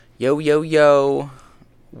Yo, yo, yo.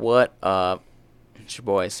 What up? It's your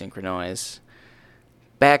boy, Synchronize.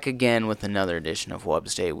 Back again with another edition of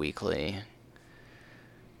Wubsday Weekly.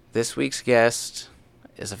 This week's guest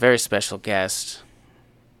is a very special guest.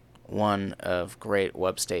 One of great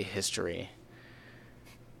Wubsday history.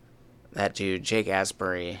 That dude, Jake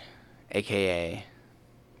Asbury, a.k.a.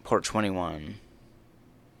 Port21.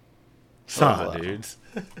 Saw, dudes.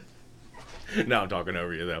 Now I'm talking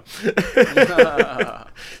over you, though.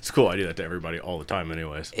 It's cool. I do that to everybody all the time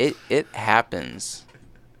anyways. It happens.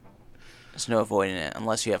 There's no avoiding it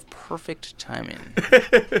unless you have perfect timing.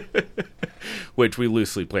 Which we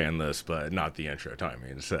loosely planned this, but not the intro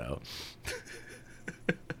timing, so.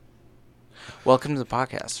 Welcome to the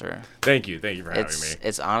podcast, sir. Thank you for having me.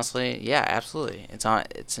 It's honestly, yeah, absolutely. It's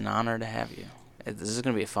an honor to have you. This is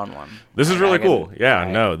going to be a fun one. This is really cool.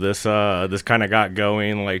 Yeah, this kind of got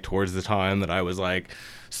going like towards the time that I was like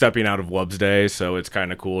stepping out of Wubsday, so it's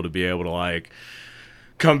kind of cool to be able to like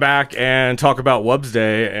come back and talk about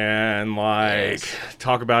Wubsday and like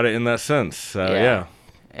talk about it in that sense. So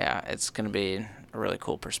yeah, it's going to be a really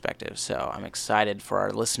cool perspective. So I'm excited for our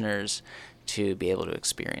listeners to be able to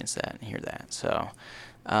experience that and hear that. So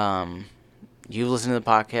you've listened to the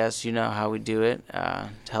podcast, you know how we do it.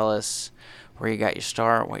 Tell us where you got your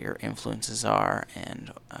start, what your influences are,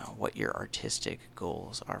 and what your artistic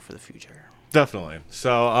goals are for the future. Definitely.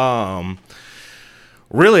 So,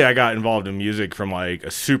 really, I got involved in music from like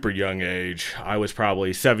a super young age. I was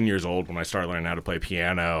probably 7 years old when I started learning how to play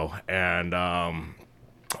piano, and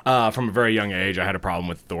from a very young age, I had a problem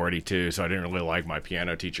with authority too, so I didn't really like my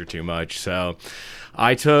piano teacher too much. So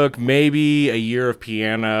I took maybe a year of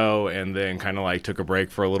piano and then kind of like took a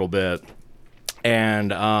break for a little bit. And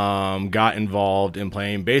got involved in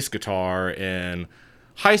playing bass guitar in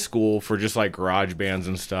high school for just like garage bands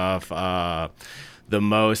and stuff. The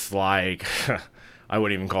most like, I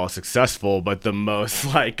wouldn't even call it successful, but the most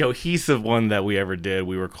like cohesive one that we ever did,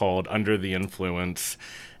 we were called Under the Influence.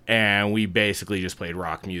 And we basically just played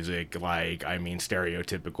rock music, like, I mean,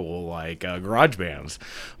 stereotypical, like, garage bands.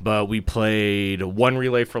 But we played One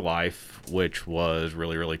Relay for Life, which was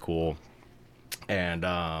really, really cool. And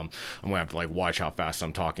I'm going to have to, like, watch how fast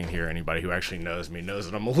I'm talking here. Anybody who actually knows me knows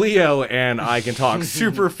that I'm a Leo, and I can talk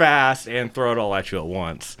super fast and throw it all at you at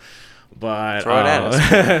once. But throw it at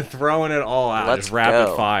us. Throwing it all out, Let's just rapid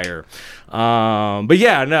go. fire. But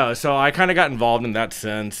yeah, no, so I kind of got involved in that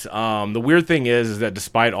sense. The weird thing is that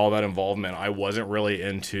despite all that involvement, I wasn't really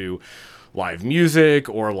into live music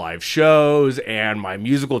or live shows, and my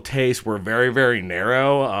musical tastes were very, very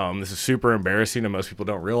narrow. This is super embarrassing, and most people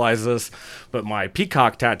don't realize this, but my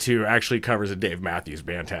peacock tattoo actually covers a Dave Matthews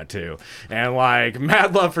Band tattoo. And like,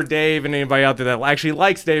 mad love for Dave and anybody out there that actually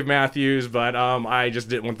likes Dave Matthews, but I just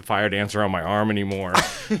didn't want the fire dancer on my arm anymore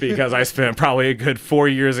because I spent probably a good 4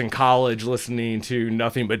 years in college listening to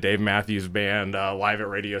nothing but Dave Matthews Band. Live at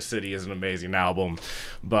Radio City is an amazing album,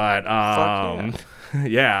 but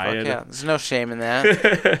yeah, there's no shame in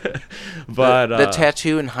that. But the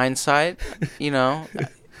tattoo, in hindsight, you know,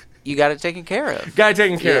 you got it taken care of. Got it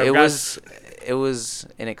taken care of. It was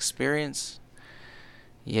an experience.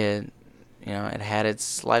 You know, it had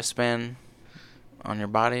its lifespan on your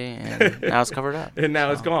body, and now it's covered up. And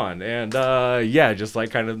now it's gone. And just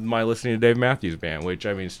like kind of my listening to Dave Matthews Band, which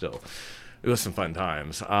I mean, still. It was some fun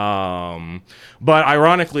times. But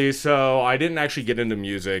ironically, so I didn't actually get into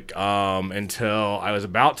music until I was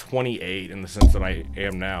about 28 in the sense that I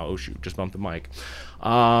am now. Oh, shoot, just bumped the mic. But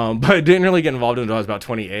I didn't really get involved until I was about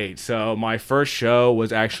 28. So my first show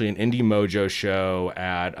was actually an Indie Mojo show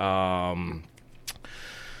at...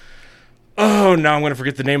 Oh, now I'm going to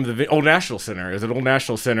forget the name of the Old National Center. It was at Old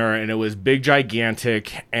National Center, and it was big,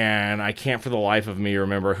 gigantic, and I can't for the life of me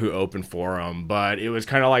remember who opened for them, but it was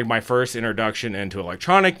kind of like my first introduction into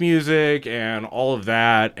electronic music and all of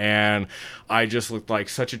that, and I just looked like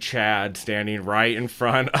such a Chad standing right in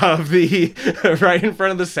front of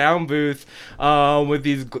the sound booth with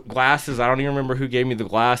these glasses. I don't even remember who gave me the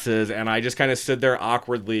glasses, and I just kind of stood there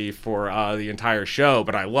awkwardly for the entire show,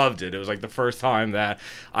 but I loved it. It was like the first time that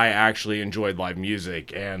I actually enjoyed live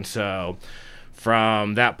music, and so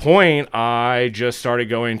from that point I just started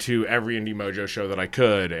going to every Indie Mojo show that I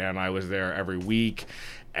could, and I was there every week,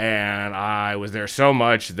 and I was there so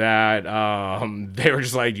much that they were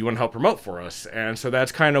just like, you want to help promote for us? And so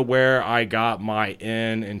that's kind of where I got my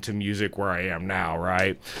into music where I am now,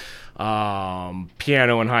 right?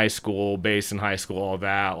 Piano in high school, bass in high school, all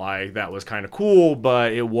that, like, that was kind of cool,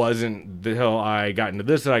 but it wasn't until I got into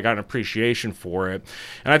this that I got an appreciation for it.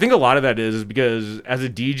 And I think a lot of that is because as a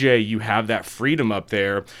DJ, you have that freedom up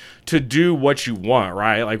there to do what you want,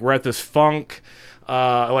 right? Like, we're at this funk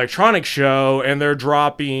electronic show, and they're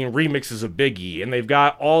dropping remixes of Biggie, and they've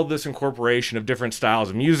got all this incorporation of different styles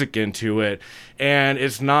of music into it, and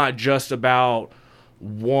it's not just about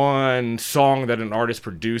one song that an artist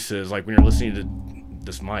produces. Like when you're listening to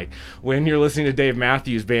when you're listening to Dave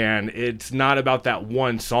Matthews Band, it's not about that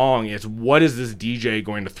one song, it's what is this DJ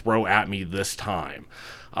going to throw at me this time.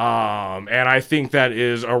 And I think that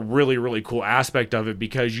is a really, really cool aspect of it,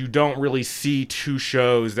 because you don't really see two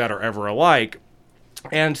shows that are ever alike.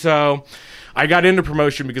 And so I got into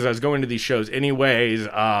promotion because I was going to these shows anyways.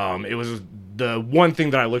 It was the one thing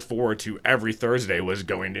that I looked forward to every Thursday was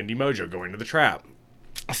going to Indie Mojo, going to the Trap,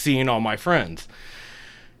 seeing all my friends.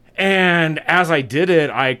 And as I did it,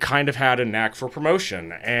 I kind of had a knack for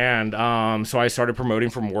promotion. And so I started promoting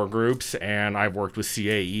for more groups, and I've worked with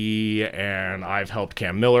CAE, and I've helped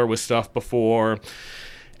Cam Miller with stuff before,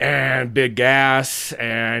 and Big Gas.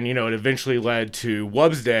 And, you know, it eventually led to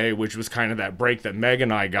Wubsday, which was kind of that break that Meg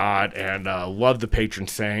and I got, and love the Patron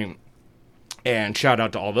Saint. And shout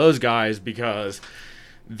out to all those guys, because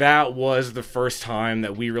that was the first time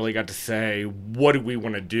that we really got to say, what do we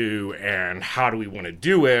want to do and how do we want to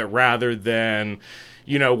do it, rather than,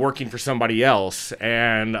 you know, working for somebody else.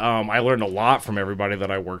 And I learned a lot from everybody that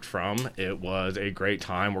I worked from. It was a great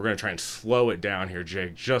time. We're going to try and slow it down here,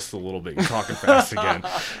 Jake, just a little bit. You're talking fast again.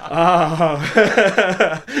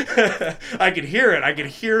 I could hear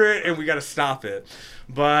it, and we got to stop it.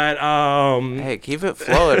 But hey, keep it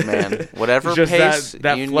flowing, man. Whatever pace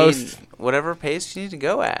whatever pace you need to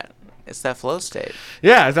go at. It's that flow state.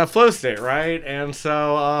 Yeah, it's that flow state, right? And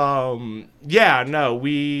so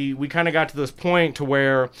we kind of got to this point to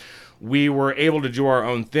where we were able to do our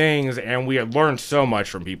own things, and we had learned so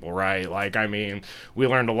much from people, right? Like, I mean, we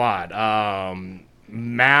learned a lot.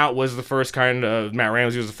 Matt Ramsey was the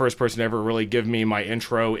first person to ever really give me my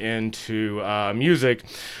intro into music.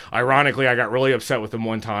 Ironically, I got really upset with him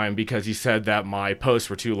one time because he said that my posts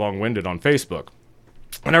were too long-winded on Facebook.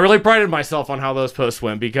 And I really prided myself on how those posts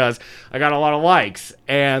went, because I got a lot of likes.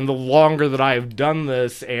 And the longer that I've done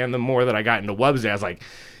this and the more that I got into Wubsday, I was like,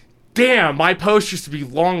 damn, my post used to be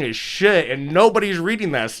long as shit, and nobody's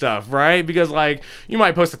reading that stuff, right? Because, like, you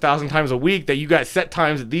might post 1,000 times a week that you got set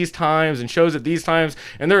times at these times and shows at these times,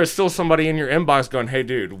 and there is still somebody in your inbox going, hey,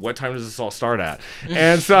 dude, what time does this all start at?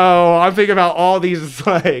 And so I'm thinking about all these,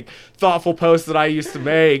 like, thoughtful posts that I used to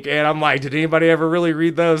make, and I'm like, did anybody ever really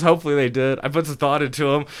read those? Hopefully they did. I put some thought into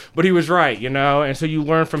them, but he was right, you know? And so you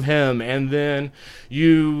learn from him, and then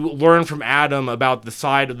you learn from Adam about the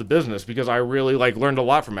side of the business, because I really, like, learned a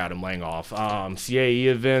lot from Adam laying off. CAE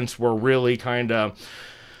events were really kind of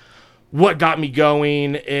what got me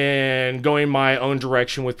going and going my own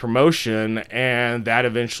direction with promotion, and that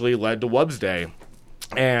eventually led to Wubsday.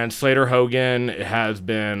 And Slater Hogan has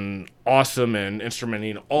been awesome and instrumental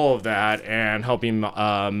in all of that, and helping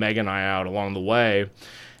Meg and I out along the way.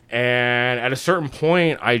 And at a certain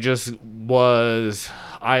point, I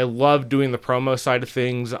love doing the promo side of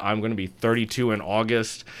things. I'm going to be 32 in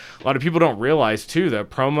August. A lot of people don't realize, too,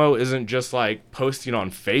 that promo isn't just, like, posting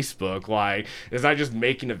on Facebook. Like, it's not just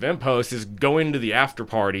making event posts. It's going to the after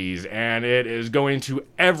parties, and it is going to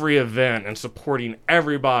every event and supporting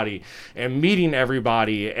everybody and meeting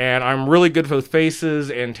everybody. And I'm really good with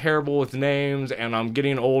faces and terrible with names, and I'm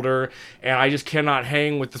getting older, and I just cannot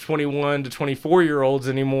hang with the 21 to 24-year-olds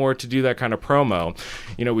anymore to do that kind of promo.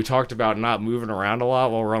 You know, we talked about not moving around a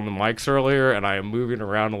lot while we're on the mics earlier, and I am moving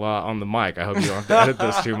around a lot on the mic. I hope you don't have to edit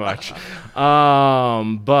this too much.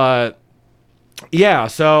 But yeah,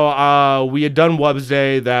 so we had done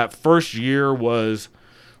Wubsday. That first year was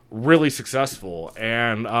really successful,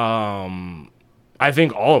 and I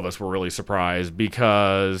think all of us were really surprised,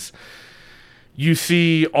 because you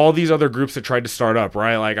see all these other groups that tried to start up,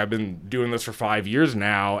 right? Like, I've been doing this for 5 years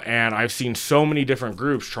now, and I've seen so many different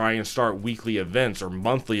groups try and start weekly events or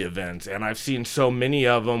monthly events, and I've seen so many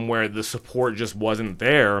of them where the support just wasn't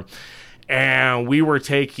there. And we were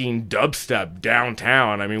taking dubstep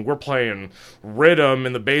downtown. I mean, we're playing rhythm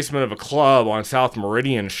in the basement of a club on South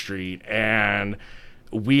Meridian Street, and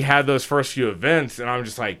we had those first few events, and I'm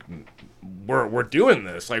just like, we're doing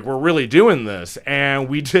this. Like, we're really doing this. And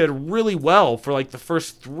we did really well for, like, the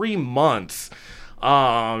first 3 months.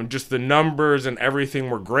 Just the numbers and everything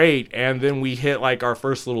were great. And then we hit, like, our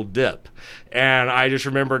first little dip. And I just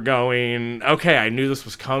remember going, okay, I knew this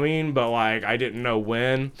was coming, but, like, I didn't know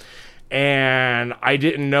when. And I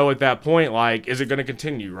didn't know at that point, like, is it going to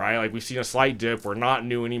continue, right? Like, we've seen a slight dip. We're not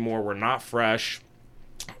new anymore. We're not fresh.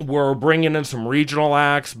 We're bringing in some regional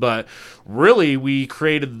acts, but really we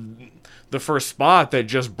created the first spot that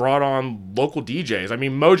just brought on local DJs. I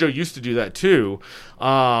mean, Mojo used to do that too.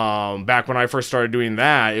 Back when I first started doing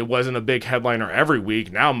that, it wasn't a big headliner every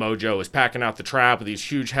week. Now Mojo is packing out the trap with these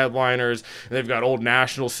huge headliners, and they've got Old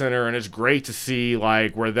National Center, and it's great to see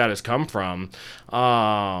like where that has come from.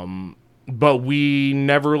 But we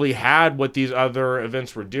never really had what these other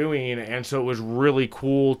events were doing, and so it was really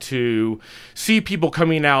cool to see people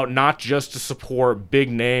coming out not just to support big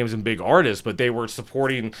names and big artists, but they were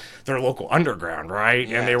supporting their local underground, right?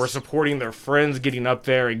 Yes. And they were supporting their friends getting up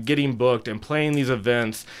there and getting booked and playing these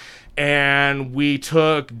events. And we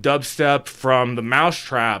took dubstep from the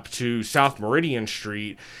Mousetrap to South Meridian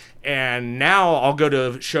Street. And now I'll go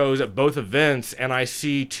to shows at both events, and I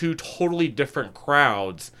see two totally different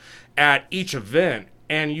crowds at each event.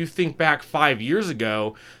 And you think back 5 years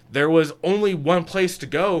ago, there was only one place to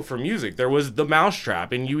go for music. There was the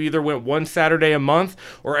Mousetrap, and you either went one Saturday a month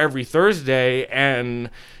or every Thursday. And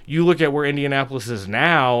you look at where Indianapolis is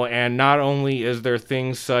now, and not only is there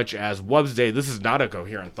things such as Wubsday, this is not a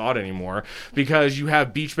coherent thought anymore, because you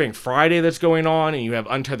have Beach Bank Friday that's going on, and you have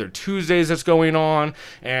Untethered Tuesdays that's going on,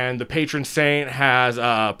 and the Patron Saint has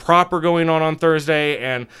Proper going on Thursday,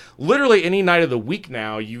 and literally any night of the week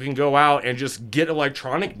now, you can go out and just get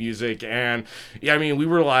electronic music. And yeah, I mean, we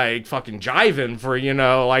were like fucking jiving for,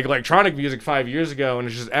 like electronic music 5 years ago, and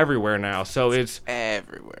it's just everywhere now. So it's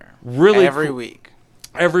everywhere. Really every week.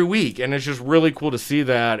 Every week, and it's just really cool to see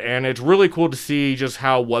that, and it's really cool to see just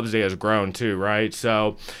how Wubsday has grown too, right?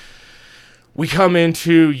 So we come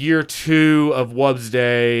into year 2 of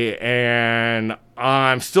Wubsday, and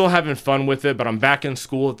I'm still having fun with it, but I'm back in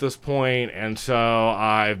school at this point, and so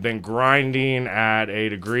I've been grinding at a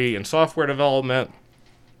degree in software development,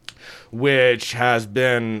 which has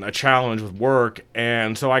been a challenge with work.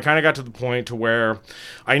 And so I kind of got to the point to where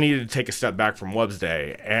I needed to take a step back from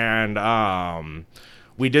Wubsday, and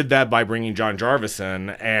we did that by bringing John Jarvis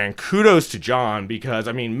in, and kudos to John, because,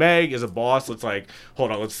 I mean, Meg is a boss.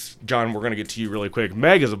 John, we're going to get to you really quick.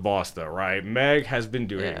 Meg is a boss, though, right? Meg has been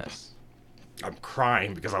doing... Yes. I'm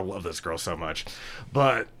crying because I love this girl so much.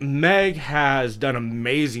 But Meg has done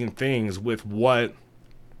amazing things with what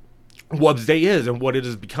Wubsday is and what it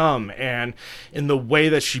has become, and in the way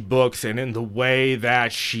that she books and in the way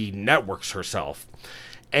that she networks herself.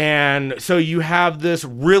 And so you have this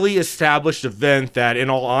really established event that, in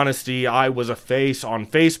all honesty, I was a face on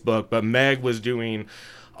Facebook, but Meg was doing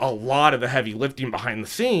a lot of the heavy lifting behind the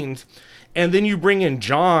scenes. And then you bring in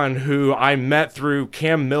John, who I met through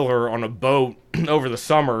Cam Miller on a boat over the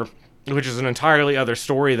summer, which is an entirely other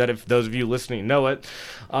story that, if those of you listening know it,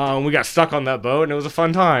 we got stuck on that boat and it was a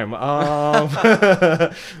fun time.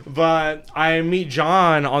 But I meet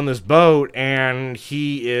John on this boat, and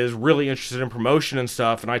he is really interested in promotion and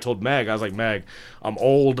stuff. And I told Meg, I was like, Meg, I'm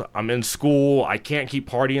old, I'm in school, I can't keep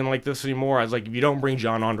partying like this anymore. I was like, if you don't bring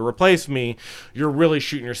John on to replace me, you're really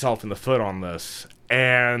shooting yourself in the foot on this.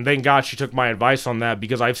 And thank God she took my advice on that,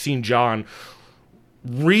 because I've seen John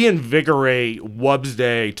reinvigorate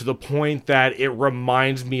Wubsday to the point that it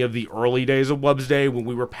reminds me of the early days of Wubsday when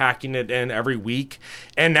we were packing it in every week,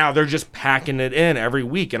 and now they're just packing it in every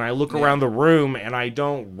week. And I look around the room and I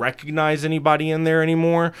don't recognize anybody in there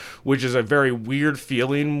anymore, which is a very weird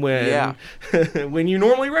feeling when when you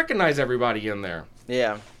normally recognize everybody in there.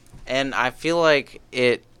 Yeah, and I feel like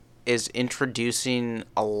it is introducing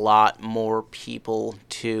a lot more people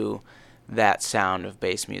to that sound of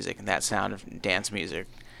bass music and that sound of dance music.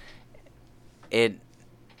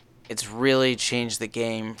 It's really changed the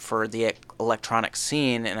game for the electronic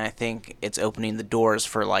scene, and I think it's opening the doors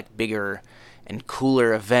for like bigger and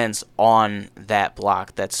cooler events on that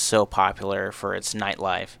block that's so popular for its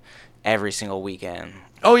nightlife every single weekend.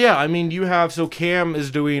 Oh, yeah. I mean, Cam is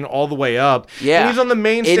doing All the Way Up. Yeah. And he's on the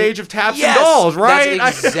main stage of Taps and Dolls, right?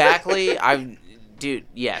 That's exactly... Dude,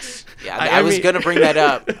 yes. Yeah, I was going to bring that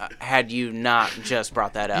up had you not just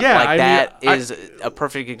brought that up. Yeah, that is a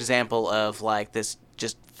perfect example of, like, this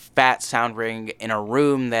just fat sound ring in a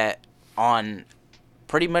room that on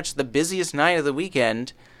pretty much the busiest night of the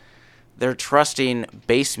weekend, they're trusting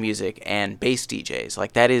bass music and bass DJs.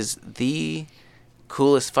 Like, that is the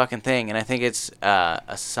coolest fucking thing, and I think it's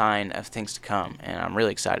a sign of things to come, and I'm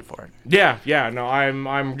really excited for it. Yeah. No,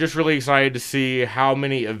 I'm just really excited to see how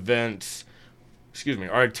many events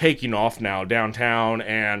are taking off now downtown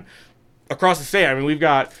and across the state. I mean, we've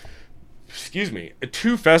got,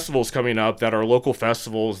 2 festivals coming up that are local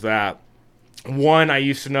festivals that, one I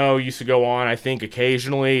used to go on, I think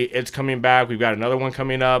occasionally. It's coming back. We've got another one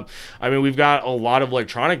coming up. I mean, we've got a lot of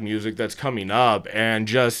electronic music that's coming up, and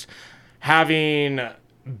just having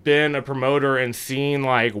been a promoter and seen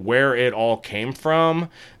like where it all came from,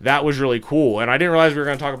 that was really cool. And I didn't realize we were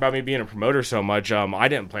going to talk about me being a promoter so much. I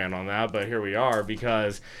didn't plan on that, but here we are,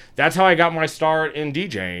 because that's how I got my start in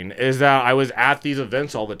DJing, is that I was at these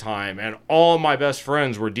events all the time and all my best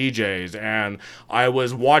friends were DJs and I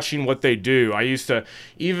was watching what they do. I used to,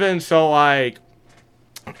 even so, like,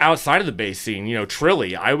 outside of the bass scene, you know,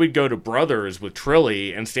 Trilly, I would go to Brothers with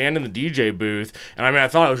Trilly and stand in the DJ booth. And I mean, I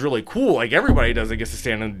thought it was really cool. Like, everybody does, I guess, to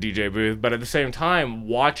stand in the DJ booth. But at the same time,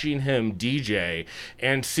 watching him DJ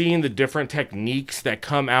and seeing the different techniques that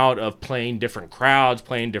come out of playing different crowds,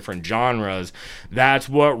 playing different genres, that's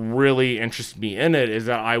what really interested me in it, is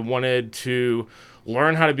that I wanted to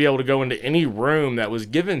learn how to be able to go into any room that was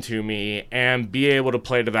given to me and be able to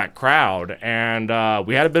play to that crowd. And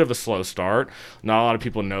we had a bit of a slow start. Not a lot of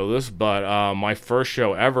people know this, but my first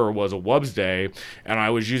show ever was a Wubsday, and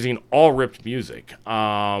I was using all ripped music,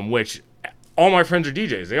 which all my friends are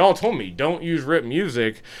DJs. They all told me, don't use rip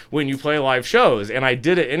music when you play live shows. And I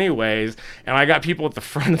did it anyways. And I got people at the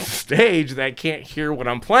front of the stage that can't hear what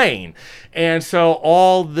I'm playing. And so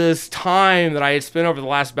all this time that I had spent over the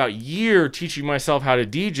last about year teaching myself how to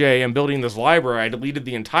DJ and building this library, I deleted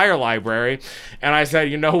the entire library. And I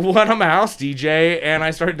said, you know what? I'm a house DJ. And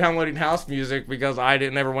I started downloading house music because I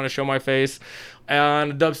didn't ever want to show my face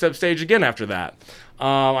on a dubstep stage again after that.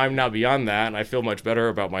 I'm now beyond that, and I feel much better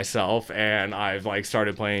about myself, and I've like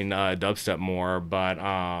started playing dubstep more. But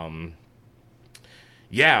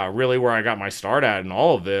yeah, really where I got my start at and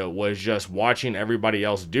all of it was just watching everybody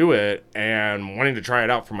else do it and wanting to try it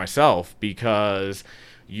out for myself, because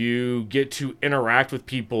you get to interact with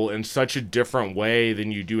people in such a different way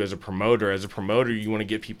than you do as a promoter. As a promoter, you want to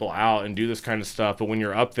get people out and do this kind of stuff, but when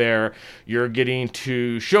you're up there, you're getting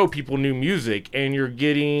to show people new music, and you're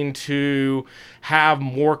getting to have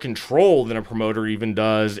more control than a promoter even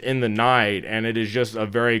does in the night. And it is just a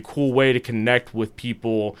very cool way to connect with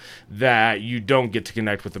people that you don't get to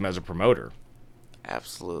connect with them as a promoter.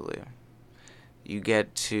 Absolutely. You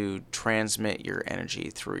get to transmit your energy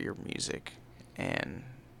through your music, and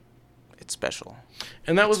it's special.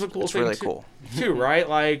 And that was a cool thing. It's really cool too, right?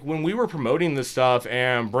 Like, when we were promoting this stuff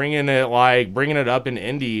and bringing it up in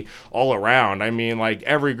indie all around, I mean, like,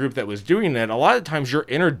 every group that was doing it, a lot of times you're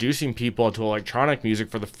introducing people to electronic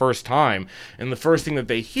music for the first time, and the first thing that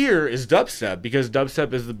they hear is dubstep, because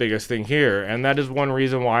dubstep is the biggest thing here. And that is one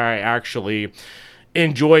reason why I actually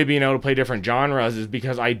enjoy being able to play different genres, is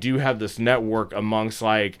because I do have this network amongst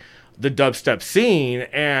like the dubstep scene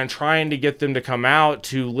and trying to get them to come out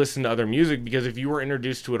to listen to other music. Because if you were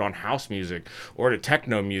introduced to it on house music or to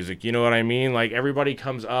techno music, you know what I mean? Like, everybody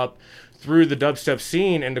comes up through the dubstep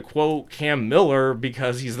scene, and to quote Cam Miller,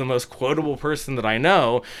 because he's the most quotable person that I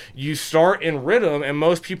know, you start in rhythm and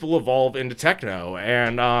most people evolve into techno.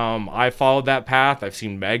 And I followed that path. I've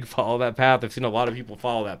seen Meg follow that path. I've seen a lot of people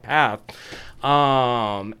follow that path.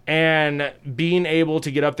 And being able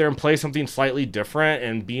to get up there and play something slightly different,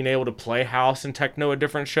 and being able to play house and techno at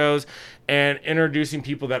different shows, and introducing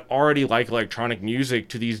people that already like electronic music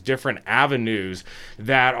to these different avenues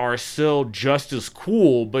that are still just as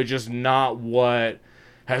cool, but just not what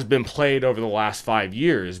has been played over the last 5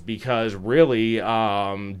 years. Because really,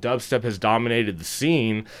 dubstep has dominated the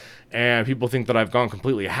scene. And people think that I've gone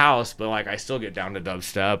completely house, but like, I still get down to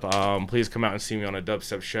dubstep. Please come out and see me on a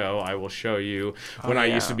dubstep show. I will show you when I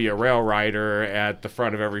used to be a rail rider at the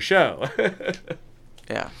front of every show.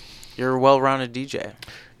 Yeah. You're a well-rounded DJ.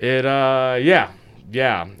 Yeah.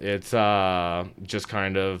 It's just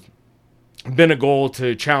kind of been a goal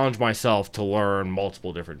to challenge myself to learn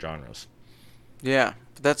multiple different genres. Yeah.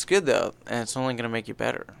 But that's good, though. And it's only going to make you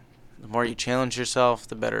better. The more you challenge yourself,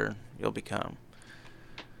 the better you'll become.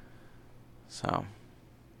 So,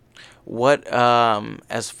 what,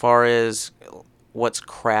 as far as what's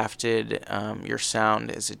crafted your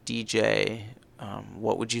sound as a DJ,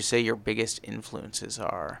 what would you say your biggest influences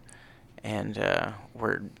are? And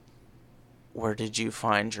where did you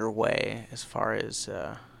find your way as far as,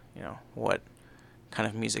 what kind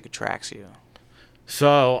of music attracts you?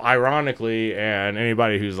 So, ironically, and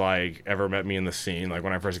anybody who's like ever met me in the scene, like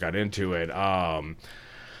when I first got into it, I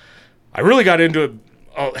really got into it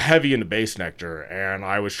heavy into Bass Nectar, and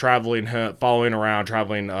I was traveling around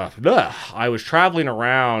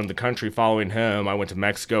the country following him. I went to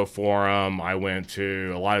Mexico for him. I went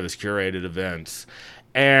to a lot of his curated events.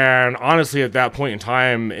 And honestly, at that point in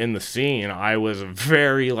time in the scene, I was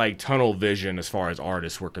very like tunnel vision as far as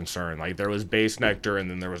artists were concerned. Like, there was Bass Nectar,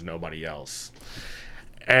 and then there was nobody else.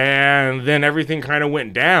 And then everything kind of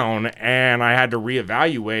went down, and I had to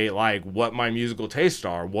reevaluate like what my musical tastes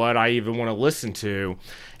are, what I even want to listen to.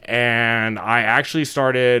 And I actually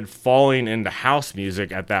started falling into house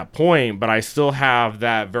music at that point, but I still have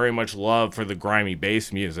that very much love for the grimy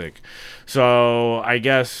bass music. So I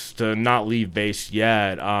guess to not leave bass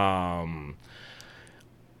yet,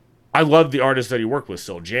 I love the artist that he worked with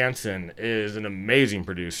still. Jansen is an amazing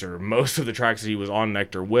producer. Most of the tracks that he was on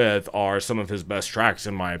Nectar with are some of his best tracks,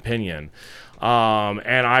 in my opinion.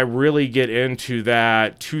 And I really get into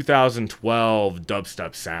that 2012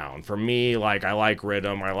 dubstep sound. For me, like, I like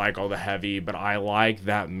rhythm, I like all the heavy, but I like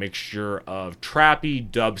that mixture of trappy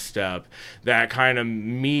dubstep that kind of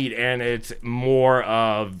meet, and it's more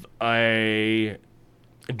of a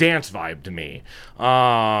dance vibe to me.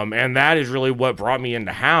 And that is really what brought me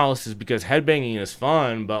into house, is because headbanging is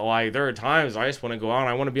fun, but like there are times I just want to go out and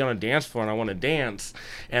I want to be on a dance floor and I want to dance,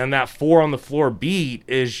 and that 4 on the floor beat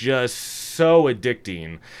is just so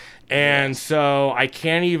addicting. And so I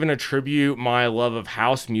can't even attribute my love of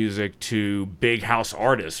house music to big house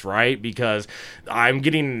artists, right? Because I'm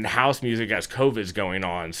getting house music as COVID's going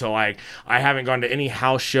on. So like I haven't gone to any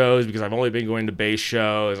house shows because I've only been going to bass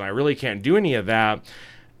shows, and I really can't do any of that.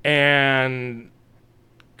 And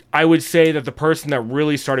I would say that the person that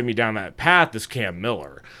really started me down that path is Cam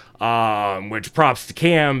Miller. Which props to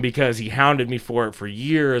Cam, because he hounded me for it for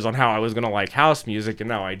years on how I was going to like house music, and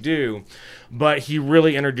now I do. But he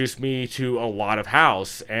really introduced me to a lot of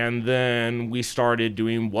house. And then we started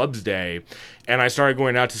doing Wubsday, and I started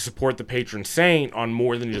going out to support the patron saint on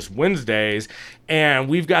more than just Wednesdays. And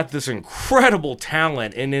we've got this incredible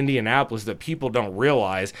talent in Indianapolis that people don't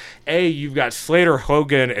realize. You've got Slater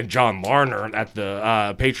Hogan and John Larner at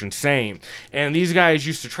the patron saint, and these guys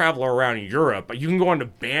used to travel around Europe. You can go onto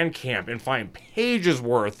Bandcamp and find pages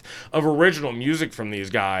worth of original music from these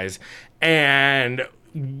guys, and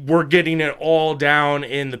we're getting it all down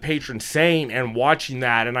in the patron saint and watching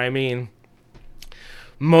that. And I mean,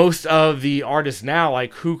 most of the artists now,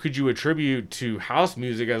 like, who could you attribute to house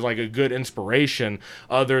music as like a good inspiration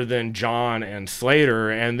other than John and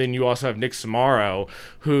Slater? And then you also have Nick Samaro,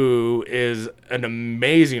 who is an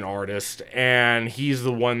amazing artist, and he's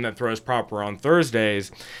the one that throws Proper on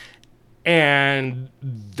Thursdays. And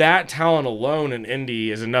that talent alone in indie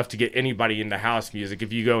is enough to get anybody into house music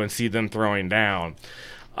if you go and see them throwing down.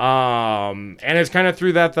 And it's kind of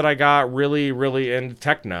through that I got really, really into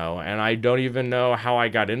techno, and I don't even know how I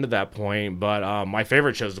got into that point, but my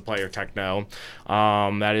favorite shows to play are techno.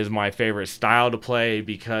 That is my favorite style to play,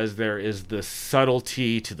 because there is the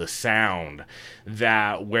subtlety to the sound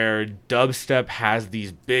that where dubstep has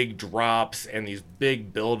these big drops and these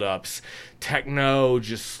big buildups, techno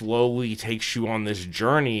just slowly takes you on this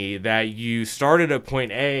journey that you started at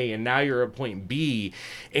point A and now you're at point B,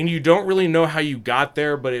 and you don't really know how you got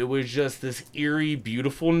there, but it was just this eerie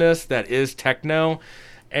beautifulness that is techno.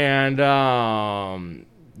 And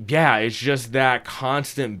yeah, it's just that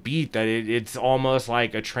constant beat that it's almost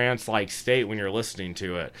like a trance-like state when you're listening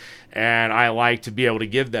to it. And I like to be able to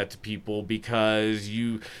give that to people, because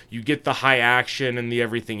you get the high action and the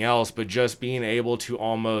everything else, but just being able to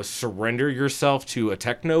almost surrender yourself to a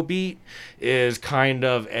techno beat is kind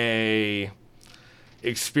of a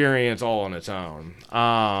experience all on its own.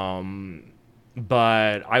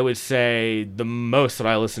 But I would say the most that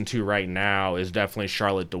I listen to right now is definitely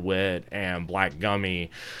Charlotte DeWitt and Black Gummy.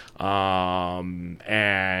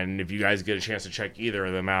 And if you guys get a chance to check either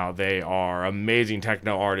of them out, they are amazing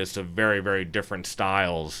techno artists of very, very different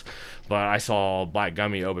styles. But I saw Black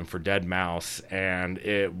Gummy open for Dead Mouse, and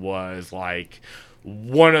it was like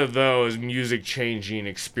one of those music-changing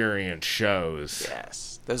experience shows.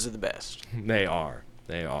 Yes, those are the best. They are.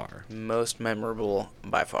 They are. Most memorable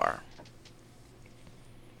by far.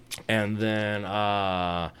 And then,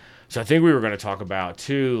 so I think we were going to talk about,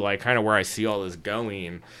 too, like, kind of where I see all this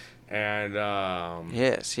going. And,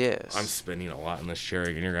 yes. I'm spinning a lot in this chair,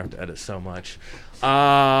 and you're going to have to edit so much.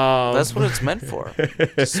 That's what it's meant for.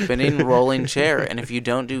 Spinning, rolling chair. And if you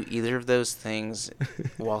don't do either of those things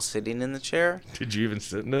while sitting in the chair. Did you even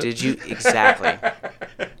sit in it? Did you? Exactly.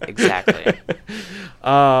 Exactly.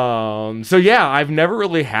 So, yeah, I've never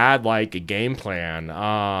really had, like, a game plan.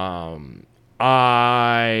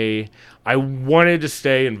 I wanted to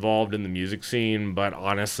stay involved in the music scene, but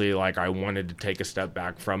honestly, like, I wanted to take a step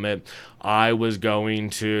back from it. I was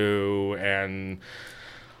going to, and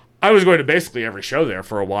I was going to basically every show there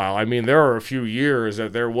for a while. I mean, there were a few years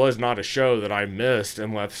that there was not a show that I missed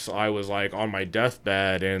unless I was like on my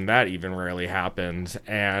deathbed, and that even rarely happens.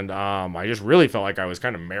 And I just really felt like I was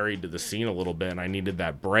kind of married to the scene a little bit, and I needed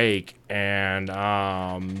that break. And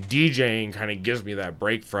DJing kind of gives me that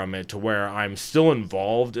break from it to where I'm still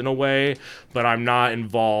involved in a way, but I'm not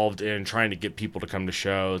involved in trying to get people to come to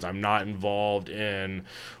shows. I'm not involved in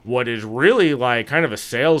what is really like kind of a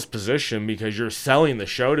sales position, because you're selling the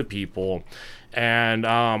show to people. And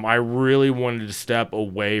I really wanted to step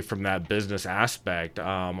away from that business aspect.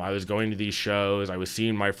 I was going to these shows. I was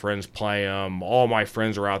seeing my friends play them. All my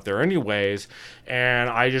friends are out there anyways. And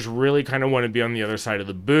I just really kind of want to be on the other side of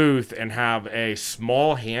the booth and have a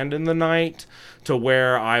small hand in the night, to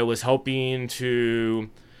where I was helping to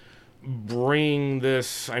bring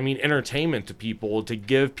this, entertainment to people, to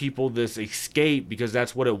give people this escape, because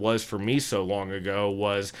that's what it was for me so long ago,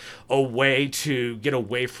 was a way to get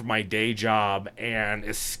away from my day job and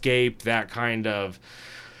escape that kind of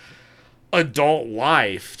adult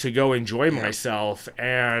life, to go enjoy myself.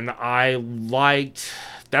 And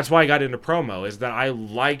that's why I got into promo, is that I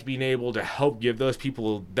liked being able to help give those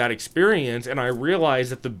people that experience. And I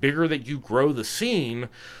realized that the bigger that you grow the scene,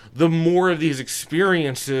 the more of these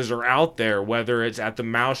experiences are out there, whether it's at the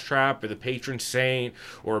Mousetrap or the Patron Saint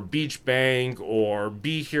or Beach Bank or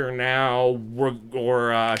Be Here Now,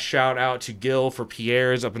 or shout out to Gil for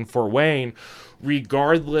Pierre's up in Fort Wayne.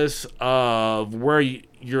 Regardless of where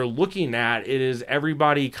you're looking at, it is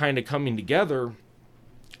everybody kind of coming together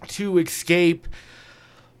to escape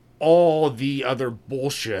all the other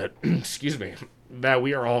bullshit, excuse me, that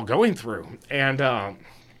we are all going through. And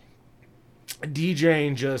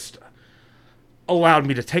DJing just allowed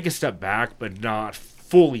me to take a step back, but not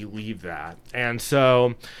fully leave that. And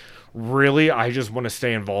so really, I just want to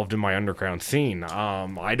stay involved in my underground scene.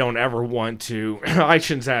 I don't ever want to, I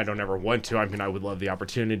shouldn't say I don't ever want to. I mean, I would love the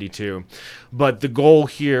opportunity to, but the goal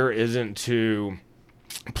here isn't to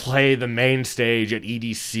play the main stage at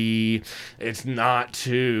EDC. It's not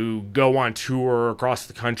to go on tour across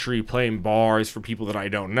the country playing bars for people that I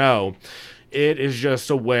don't know. It is just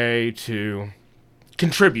a way to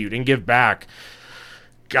contribute and give back.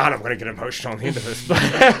 God, I'm going to get emotional on the end of this.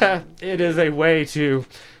 But it is a way to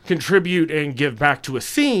contribute and give back to a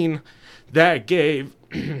scene that gave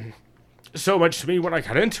so much to me when I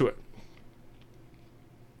got into it.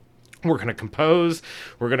 We're going to compose.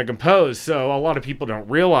 So a lot of people don't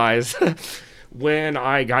realize when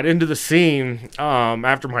I got into the scene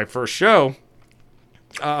after my first show,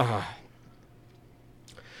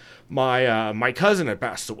 my cousin had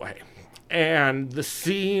passed away. And the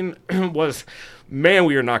scene was, man,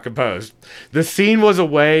 we are not composed. The scene was a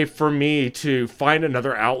way for me to find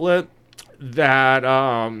another outlet that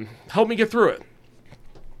helped me get through it.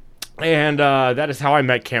 And that is how I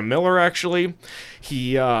met Cam Miller, actually.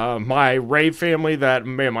 He, my rave family,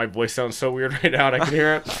 man, my voice sounds so weird right now, I can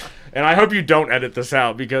hear it. And I hope you don't edit this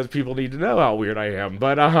out, because people need to know how weird I am.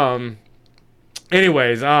 But,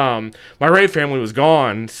 anyways, my rave family was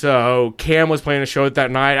gone, so Cam was playing a show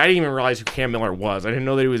that night. I didn't even realize who Cam Miller was. I didn't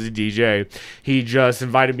know that he was a DJ. He just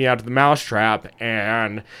invited me out to the Mousetrap,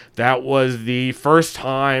 and that was the first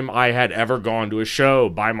time I had ever gone to a show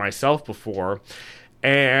by myself before.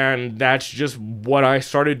 And that's just what I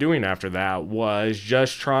started doing after that, was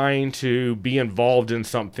just trying to be involved in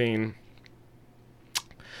something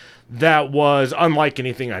that was unlike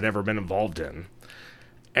anything I'd ever been involved in.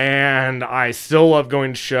 And I still love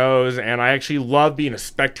going to shows, and I actually love being a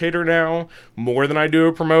spectator now more than I do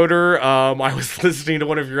a promoter. I was listening to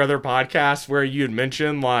one of your other podcasts where you had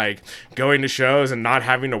mentioned like going to shows and not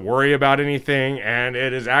having to worry about anything, and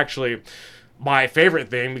it is actually my favorite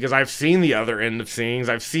thing, because I've seen the other end of things.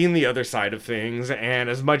 I've seen the other side of things, and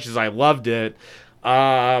as much as I loved it,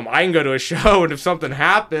 I can go to a show, and if something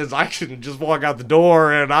happens, I can just walk out the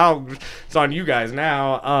door, and it's on you guys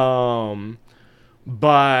now.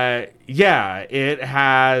 But yeah, it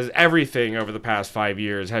has everything over the past 5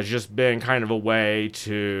 years has just been kind of a way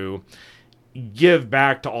to give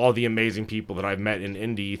back to all the amazing people that I've met in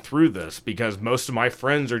indie through this, because most of my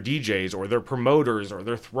friends are DJs, or they're promoters, or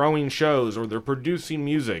they're throwing shows, or they're producing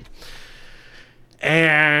music.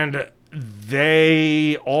 And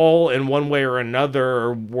they all, in one way or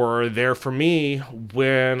another, were there for me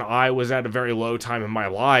when I was at a very low time in my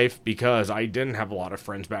life, because I didn't have a lot of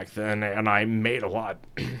friends back then, and I made a lot.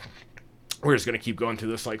 We're just going to keep going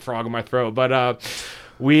through this like frog in my throat. But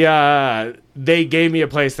they gave me a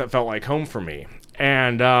place that felt like home for me.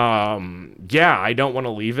 And yeah, I don't want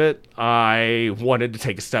to leave it. I wanted to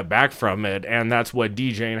take a step back from it, and that's what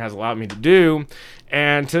DJing has allowed me to do,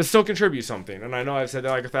 and to still contribute something. And I know I've said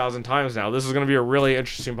that like 1,000 times now. This is going to be a really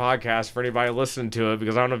interesting podcast for anybody listening to it,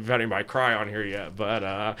 because I don't know if you've had anybody cry on here yet,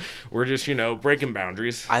 but we're just, breaking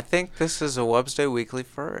boundaries. I think this is a Wubsday weekly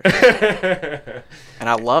first, and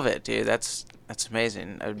I love it, dude. That's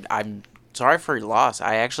amazing. I'm sorry for your loss.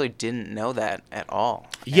 I actually didn't know that at all.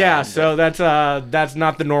 Yeah, And, so that's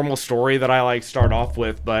not the normal story that I like start off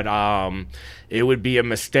with, but it would be a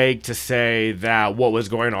mistake to say that what was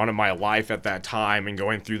going on in my life at that time and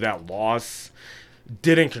going through that loss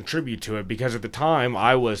didn't contribute to it, because at the time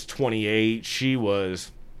I was 28, she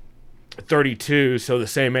was 32, so the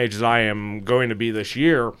same age as I am going to be this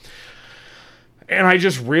year. And I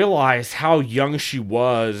just realized how young she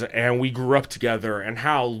was, and we grew up together, and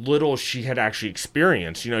how little she had actually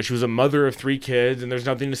experienced. She was a mother of 3 kids, and there's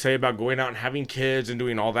nothing to say about going out and having kids and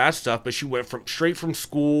doing all that stuff, but she went straight from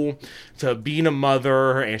school to being a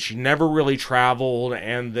mother, and she never really traveled,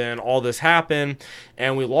 and then all this happened,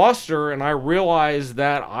 and we lost her, and I realized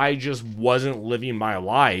that I just wasn't living my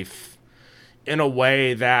life in a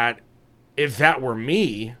way that, if that were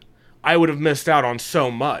me, I would have missed out on so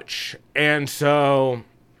much. And so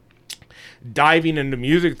diving into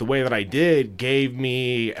music the way that I did gave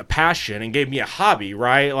me a passion and gave me a hobby,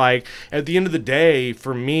 right? Like, at the end of the day,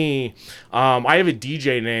 for me, I have a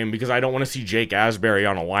DJ name because I don't want to see Jake Asbury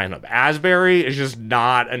on a lineup. Asbury is just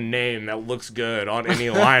not a name that looks good on any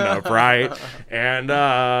lineup, right? And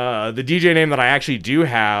the DJ name that I actually do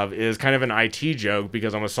have is kind of an IT joke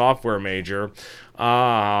because I'm a software major.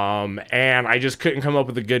 And I just couldn't come up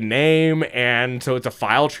with a good name, and so it's a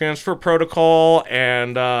file transfer protocol,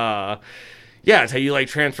 and yeah, it's how you like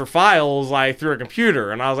transfer files like through a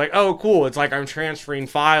computer. And I was like, oh, cool. It's like I'm transferring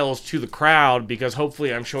files to the crowd because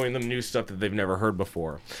hopefully I'm showing them new stuff that they've never heard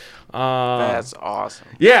before. That's awesome.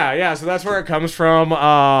 Yeah. So that's where it comes from.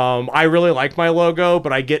 I really like my logo,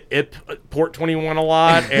 but I get Port21 a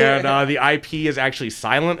lot, and the IP is actually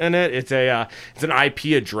silent in it. It's an IP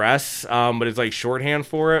address, but it's like shorthand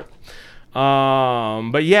for it.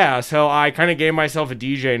 But yeah, so I kind of gave myself a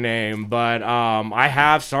DJ name, but I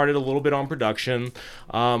have started a little bit on production.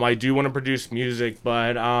 I do want to produce music,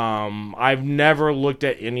 but I've never looked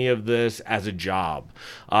at any of this as a job.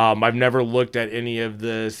 I've never looked at any of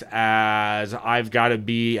this as I've got to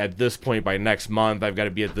be at this point by next month. I've got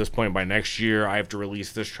to be at this point by next year. I have to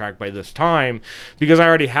release this track by this time, because I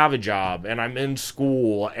already have a job and I'm in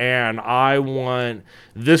school, and I want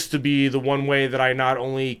this to be the one way that I not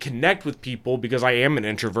only connect with people, because I am an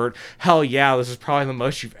introvert. Hell yeah, this is probably the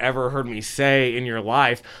most you've ever heard me say in your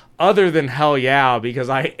life, other than hell yeah, because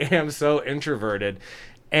I am so introverted.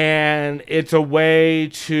 And it's a way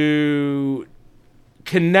to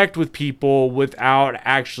connect with people without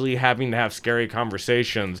actually having to have scary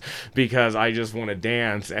conversations, because I just want to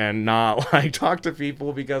dance and not like talk to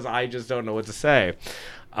people because I just don't know what to say.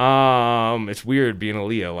 It's weird being a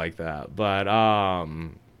Leo like that, but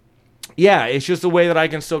yeah, it's just a way that I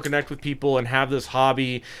can still connect with people and have this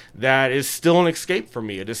hobby that is still an escape for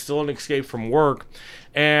me. It is still an escape from work.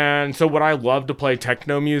 And so would I love to play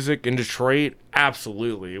techno music in Detroit?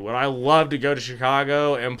 Absolutely. Would I love to go to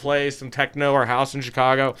Chicago and play some techno or house in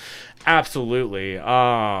Chicago? Absolutely.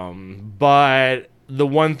 But the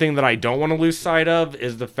one thing that I don't want to lose sight of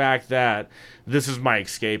is the fact that this is my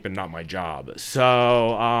escape and not my job.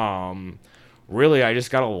 So, really, I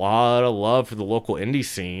just got a lot of love for the local indie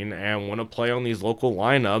scene and want to play on these local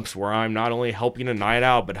lineups where I'm not only helping a night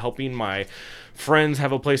out, but helping my friends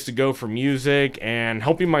have a place to go for music, and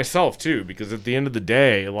helping myself too, because at the end of the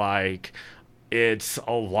day, like, it's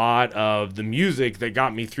a lot of the music that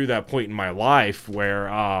got me through that point in my life where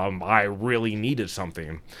I really needed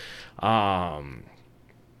something.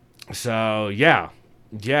 So yeah,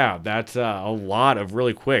 that's a lot of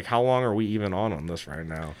really quick. How long are we even on this right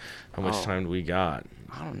now? How much time do we got?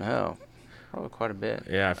 I don't know. Probably quite a bit.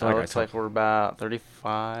 Yeah, I feel like looks like we're about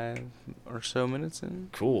 35 or so minutes in.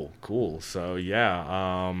 Cool. So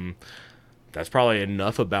yeah, that's probably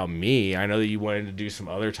enough about me. I know that you wanted to do some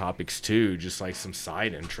other topics too, just like some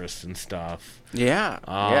side interests and stuff. Yeah,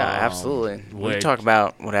 absolutely. We can talk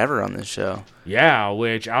about whatever on this show. Yeah,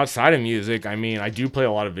 which outside of music, I mean, I do play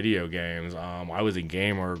a lot of video games. I was a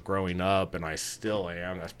gamer growing up, and I still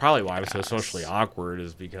am. That's probably why I'm so socially awkward,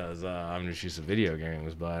 is because I'm just used to video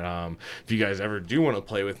games. But if you guys ever do want to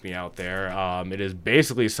play with me out there, it is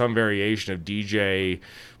basically some variation of DJ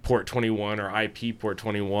Port21 or IP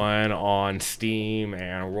Port21 on Steam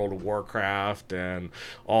and World of Warcraft and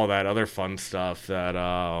all that other fun stuff that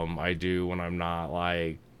I do when I'm not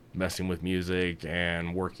like messing with music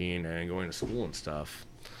and working and going to school and stuff.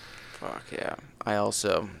 Fuck yeah. I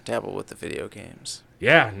also dabble with the video games.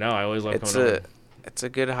 Yeah, no, I always love coming over. It's a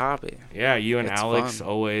good hobby. Yeah, you and It's Alex fun.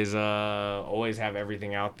 always have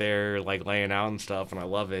everything out there, like laying out and stuff, and I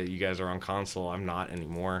love it. You guys are on console. I'm not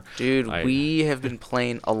anymore. Dude, we have been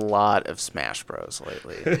playing a lot of Smash Bros.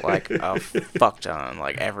 Lately. Like, a fuck ton.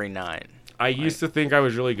 Like, every night. I used to think I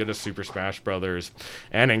was really good at Super Smash Brothers,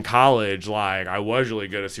 and in college, like, I was really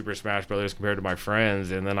good at Super Smash Brothers compared to my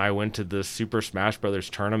friends, and then I went to the Super Smash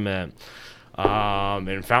Brothers tournament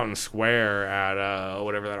in Fountain Square at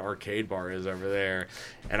whatever that arcade bar is over there.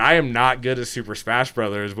 And I am not good at Super Smash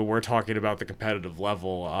Brothers, but we're talking about the competitive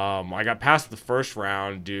level. I got past the first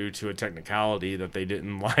round due to a technicality that they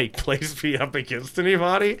didn't like place me up against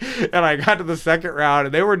anybody, and I got to the second round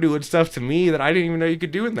and they were doing stuff to me that I didn't even know you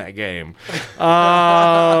could do in that game.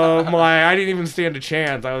 I didn't even stand a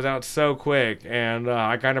chance. I was out so quick, and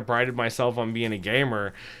I kind of prided myself on being a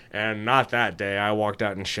gamer. And not that day. I walked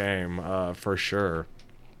out in shame, for sure.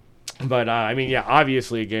 But, I mean, yeah,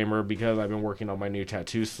 obviously a gamer because I've been working on my new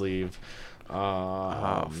tattoo sleeve. Which,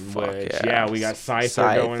 yeah, we got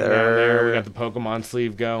Scyther going down there. We got the Pokemon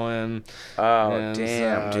sleeve going. Oh, and,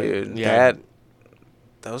 damn, dude. Yeah.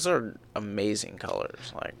 Those are amazing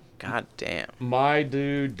colors. Like, god damn. My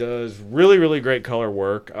dude does really, really great color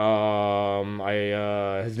work. His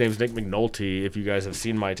name's Nick McNulty, if you guys have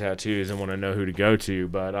seen my tattoos and want to know who to go to.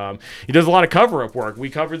 But he does a lot of cover-up work.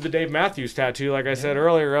 We covered the Dave Matthews tattoo, like I said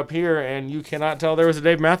earlier, up here, and you cannot tell there was a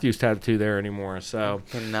Dave Matthews tattoo there anymore. So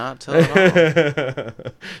Cannot tell at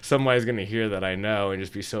all. Somebody's going to hear that, I know, and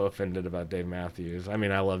just be so offended about Dave Matthews. I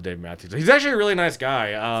mean, I love Dave Matthews. He's actually a really nice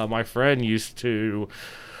guy. My friend used to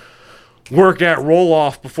work at Roll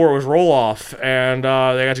Off before it was Roll Off, and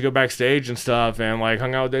they got to go backstage and stuff, and like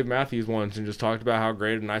hung out with Dave Matthews once and just talked about how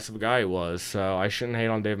great and nice of a guy he was. So I shouldn't hate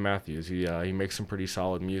on Dave Matthews. He makes some pretty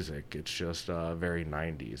solid music. It's just very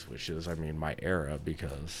 90s, which is, I mean, my era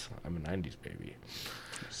because I'm a 90s baby.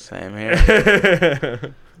 Same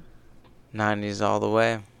here. 90s all the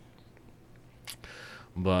way.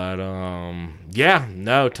 But yeah,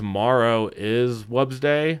 no, tomorrow is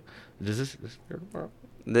Wubsday. Does this air tomorrow?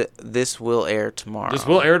 This will air tomorrow. This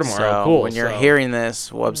will air tomorrow. So cool. when you're hearing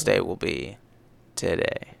this, Wubsday will be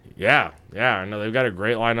today. Yeah. I know they've got a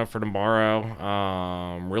great lineup for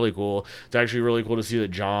tomorrow. Really cool. It's actually really cool to see that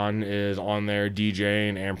John is on there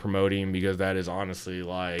DJing and promoting because that is honestly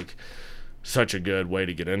like such a good way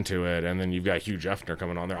to get into it. And then you've got Hugh Jeffner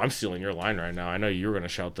coming on there. I'm stealing your line right now. I know you were going to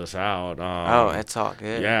shout this out. It's all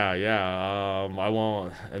good. Yeah. I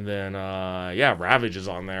won't. And then, Ravage is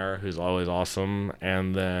on there, who's always awesome.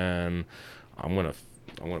 And then I'm going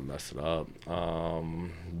to mess it up.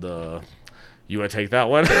 You want to take that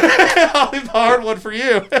one? I'll leave the hard one for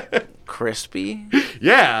you. Crispy?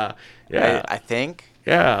 Yeah. I think.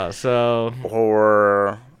 Yeah, so.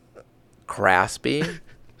 Or Craspy?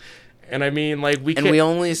 And I mean, like, we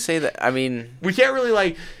only say that, I mean. We can't really,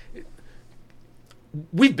 like.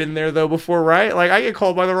 We've been there, though, before, right? Like, I get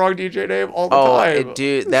called by the wrong DJ name all the time.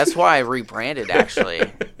 Dude, that's why I rebranded,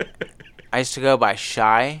 actually. I used to go by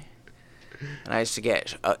Shy. And I used to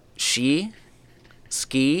get Ski.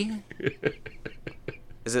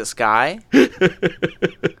 Is it Sky?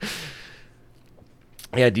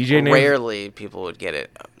 Yeah, DJ names. Rarely people would get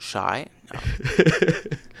it. Shy? No.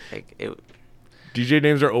 DJ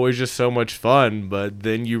names are always just so much fun, but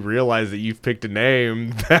then you realize that you've picked a name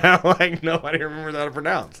that, like, nobody remembers how to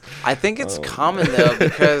pronounce. I think it's common, though,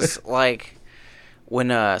 because, like, when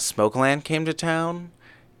Smokeland came to town,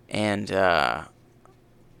 and I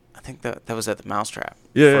think that was at the Mousetrap.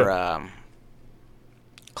 Yeah. For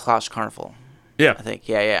Klaus Carnival. Yeah. I think,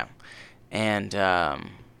 yeah. And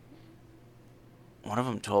one of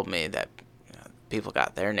them told me that people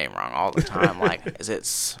got their name wrong all the time. Like, is it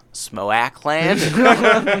Smoakland?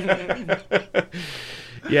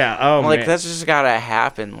 Yeah. Like, that's just gotta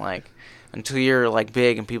happen. Like, until you're like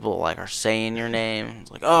big and people like are saying your name.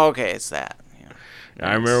 It's like, oh, okay, it's that. You know,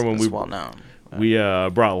 I remember when well known. We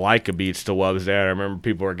brought Leica Beats to Wubsday. I remember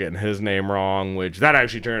people were getting his name wrong, which that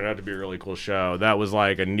actually turned out to be a really cool show. That was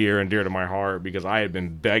like a near and dear to my heart because I had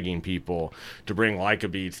been begging people to bring Leica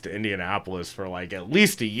Beats to Indianapolis for like at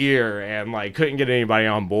least a year and like couldn't get anybody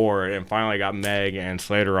on board, and finally got Meg and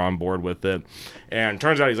Slater on board with it. And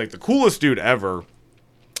turns out he's like the coolest dude ever.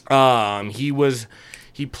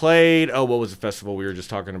 He played, what was the festival we were just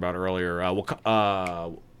talking about earlier?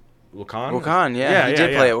 Wakan? Wakan, yeah. He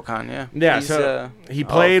did play at Wakan, yeah. Yeah, so he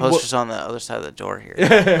played... posters on the other side of the door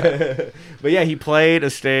here. But yeah, he played a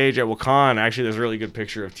stage at Wakan. Actually, there's a really good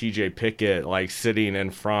picture of TJ Pickett, like, sitting in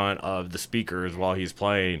front of the speakers while he's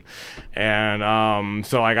playing. And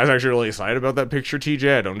so, like, I was actually really excited about that picture,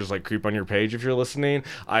 TJ. I don't just, like, creep on your page if you're listening.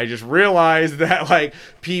 I just realized that, like,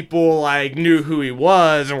 people, like, knew who he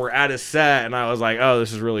was and were at his set, and I was like, oh,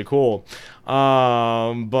 this is really cool.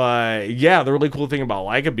 But yeah, the really cool thing about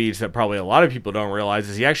Leica Beats that probably a lot of people don't realize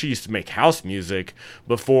is he actually used to make house music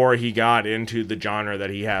before he got into the genre that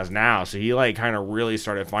he has now. So he like kind of really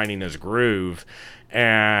started finding his groove.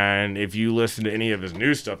 And if you listen to any of his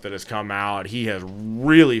new stuff that has come out, he has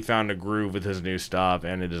really found a groove with his new stuff,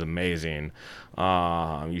 and it is amazing.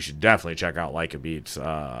 You should definitely check out Leica Beats.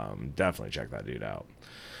 Definitely check that dude out.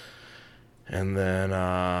 And then,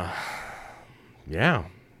 yeah,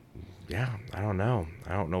 I don't know.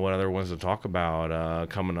 I don't know what other ones to talk about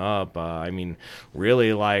coming up. I mean,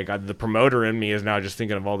 really, like, the promoter in me is now just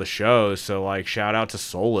thinking of all the shows. So, like, shout out to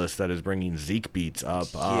Solus that is bringing Zeke Beats up.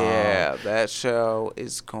 Yeah, that show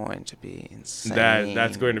is going to be insane.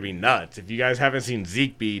 That's going to be nuts. If you guys haven't seen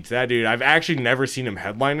Zeke Beats, that dude, I've actually never seen him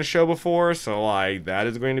headline a show before. So, like, that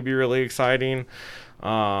is going to be really exciting.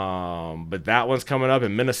 But that one's coming up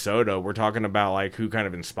in Minnesota. We're talking about like who kind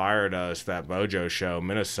of inspired us, that Mojo show.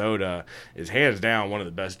 Minnesota is hands down one of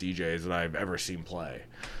the best DJs that I've ever seen play.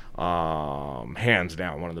 Hands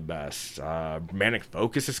down one of the best. Manic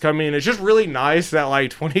Focus is coming. It's just really nice that like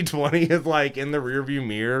 2020 is like in the rearview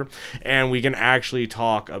mirror and we can actually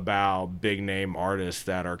talk about big name artists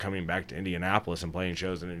that are coming back to Indianapolis and playing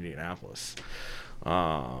shows in Indianapolis.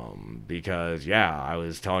 Because yeah, I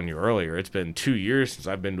was telling you earlier, it's been 2 years since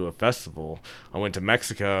I've been to a festival. I went to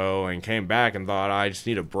Mexico and came back and thought I just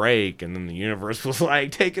need a break, and then the universe was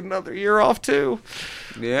like, take another year off too.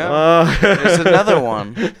 Yeah, there's another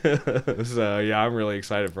one. So yeah, I'm really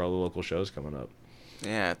excited for all the local shows coming up.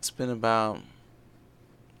 Yeah, it's been about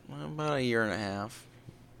a year and a half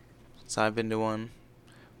since I've been to one.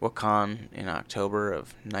 Wakan in October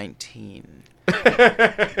of 19.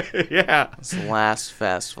 Yeah, it's the last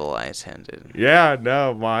festival I attended. Yeah,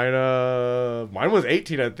 no, mine was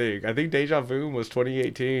 18. I think Deja Vu was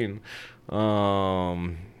 2018.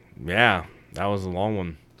 Yeah, that was a long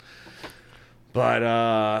one. But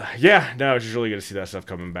yeah, no, it's just really good to see that stuff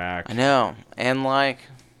coming back. I know, and like,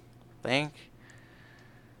 thank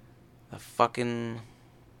the fucking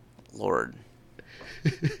Lord.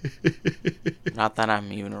 Not that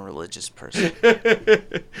I'm even a religious person.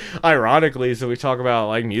 Ironically, so we talk about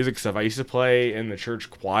like music stuff. I used to play in the church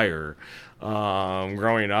choir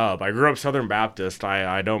growing up. I grew up Southern Baptist.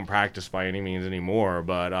 I don't practice by any means anymore,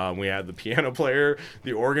 but we had the piano player,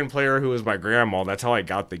 the organ player who was my grandma. That's how I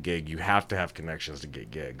got the gig. You have to have connections to get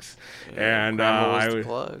gigs. Yeah, and and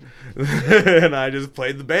I just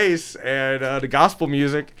played the bass and the gospel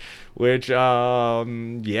music, which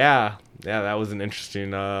yeah, that was an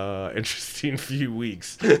interesting few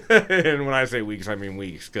weeks. And when I say weeks, I mean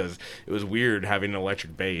weeks, because it was weird having an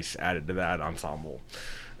electric bass added to that ensemble.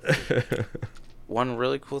 One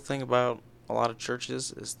really cool thing about a lot of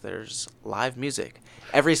churches is there's live music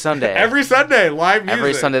every Sunday. Every Sunday, live music.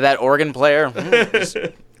 Every Sunday, that organ player just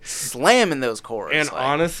slamming those chords. And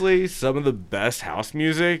honestly, some of the best house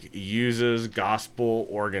music uses gospel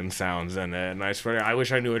organ sounds in it. And I swear, I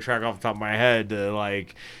wish I knew a track off the top of my head to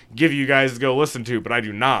like give you guys to go listen to, but I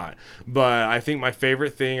do not. But I think my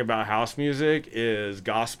favorite thing about house music is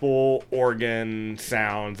gospel organ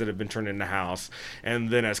sounds that have been turned into house. And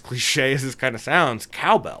then, as cliche as this kind of sounds,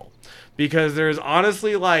 cowbell. Because there's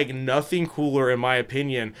honestly like nothing cooler, in my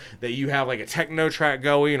opinion, that you have like a techno track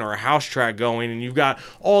going or a house track going and you've got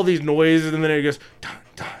all these noises and then it goes dun,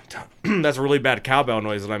 dun, dun. That's a really bad cowbell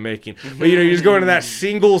noise that I'm making. But you just go into that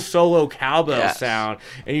single solo cowbell sound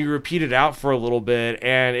and you repeat it out for a little bit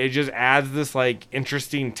and it just adds this like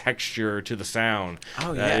interesting texture to the sound.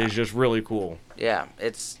 Oh, that is just really cool. Yeah,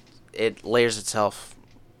 it layers itself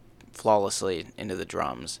flawlessly into the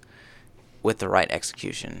drums. With the right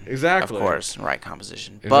execution. Exactly. Of course, right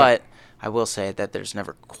composition. Exactly. But I will say that there's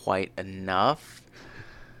never quite enough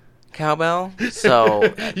cowbell. So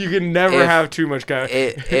you can never have too much cowbell.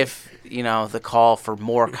 If the call for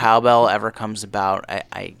more cowbell ever comes about,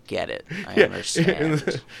 I get it. I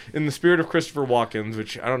understand. In the spirit of Christopher Watkins,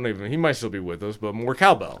 which I don't even, he might still be with us, but more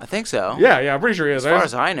cowbell. I think so. Yeah, I'm pretty sure he is. As far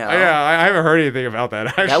as I know. Yeah, I haven't heard anything about that,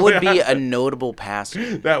 actually. That would be a notable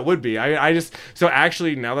passing. That would be. So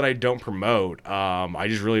actually, now that I don't promote, I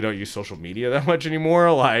just really don't use social media that much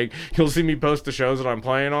anymore. Like, you'll see me post the shows that I'm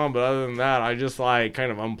playing on, but other than that, I just, like,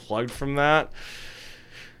 kind of unplugged from that.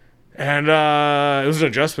 And it was an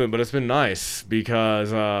adjustment, but it's been nice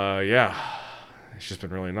because, yeah, it's just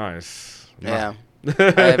been really nice. Yeah.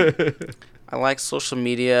 I like social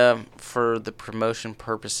media for the promotion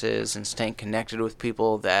purposes and staying connected with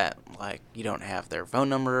people that, like, you don't have their phone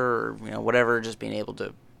number or, whatever, just being able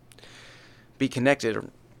to be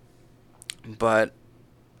connected. But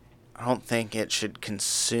I don't think it should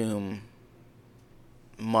consume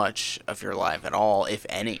much of your life at all, if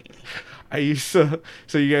any. I used to,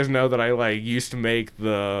 so you guys know that I used to make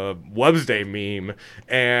the Wubsday meme,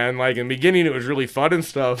 and in the beginning it was really fun and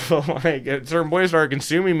stuff. At certain point, it started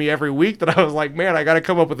consuming me every week. That I was like, man, I got to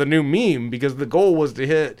come up with a new meme because the goal was to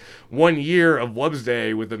hit 1 year of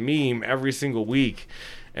Wubsday with a meme every single week.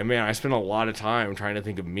 And man, I spent a lot of time trying to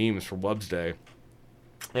think of memes for Wubsday.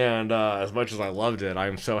 And as much as I loved it,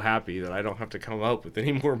 I'm so happy that I don't have to come up with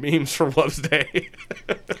any more memes for Wubsday.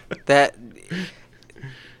 That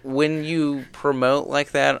when you promote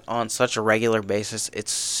like that on such a regular basis,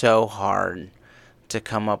 it's so hard to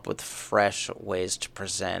come up with fresh ways to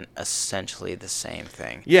present essentially the same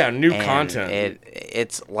thing. Yeah, new and content.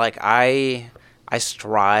 It's like I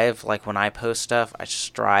strive, like when I post stuff, I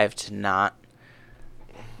strive to not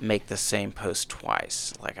make the same post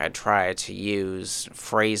twice. Like I try to use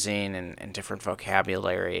phrasing and different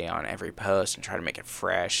vocabulary on every post and try to make it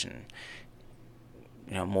fresh and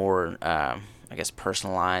more I guess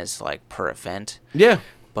personalized, like per event. Yeah.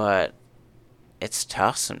 But it's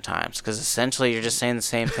tough sometimes because essentially you're just saying the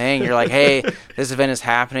same thing. You're like, hey, this event is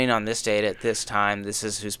happening on this date at this time. This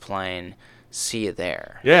is who's playing. See you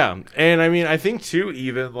there. Yeah. And I mean, I think too,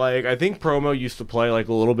 even I think promo used to play a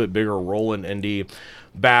little bit bigger role in indie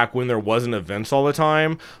back when there wasn't events all the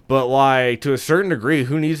time. But to a certain degree,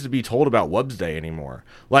 who needs to be told about Wubsday anymore?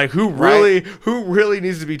 Who really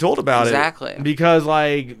needs to be told about it? Exactly. Because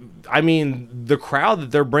I mean, the crowd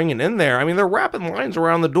that they're bringing in there, I mean, they're wrapping lines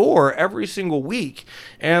around the door every single week.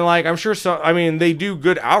 And I'm sure they do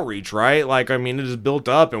good outreach, right? I mean, it is built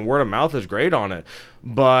up and word of mouth is great on it.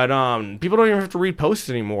 But people don't even have to read posts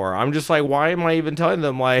anymore. I'm just like, why am I even telling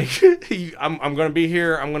them I'm going to be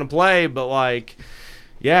here, I'm going to play, but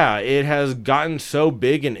yeah, it has gotten so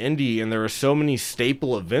big in indie, and there are so many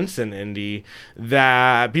staple events in indie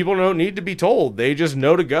that people don't need to be told. They just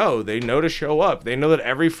know to go. They know to show up. They know that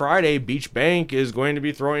every Friday, Beach Bank is going to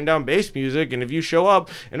be throwing down bass music, and if you show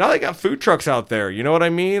up, and now they got food trucks out there. You know what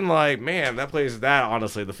I mean? Man,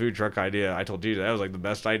 honestly, the food truck idea, I told you that was the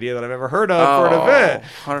best idea that I've ever heard of for an event.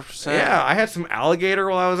 100%. Yeah, I had some alligator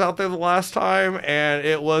while I was out there the last time, and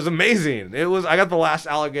it was amazing. I got the last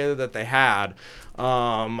alligator that they had.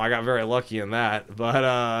 I got very lucky in that,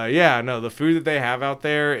 but yeah, no, the food that they have out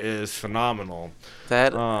there is phenomenal.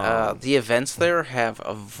 The events there have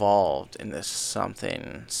evolved into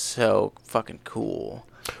something so fucking cool,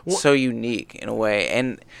 so unique in a way.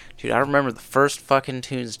 And dude, I remember the first fucking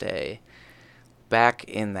Tuesday, back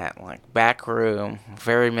in that back room,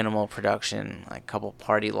 very minimal production, couple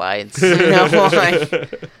party lights,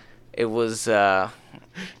 it was.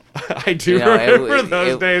 I do remember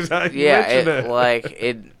those days.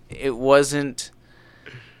 It wasn't.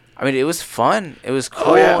 I mean, it was fun. It was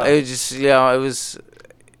cool. Oh, yeah. It was just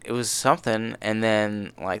it was something, and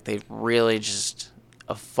then they really just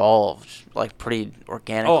evolved pretty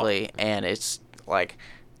organically, and it's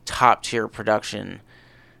top tier production.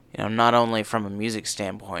 Not only from a music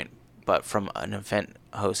standpoint, but from an event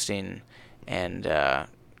hosting and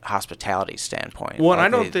hospitality standpoint. Well, I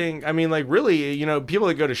don't think, really, people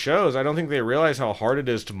that go to shows, I don't think they realize how hard it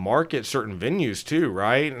is to market certain venues too,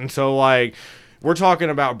 right? And so we're talking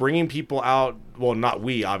about bringing people out, well, not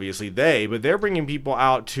we, obviously, but they're bringing people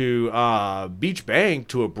out to Beach Bank,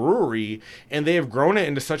 to a brewery, and they have grown it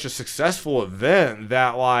into such a successful event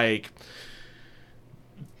that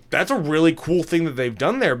that's a really cool thing that they've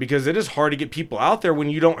done there, because it is hard to get people out there when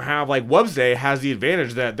you don't have, Wubsday has the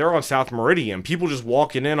advantage that they're on South Meridian. People just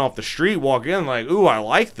walking in off the street, walk in ooh, I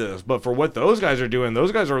like this. But for what those guys are doing,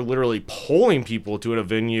 those guys are literally pulling people to a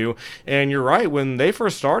venue. And you're right, when they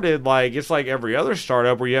first started, it's like every other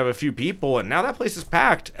startup where you have a few people, and now that place is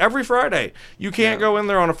packed every Friday. You can't go in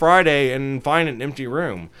there on a Friday and find an empty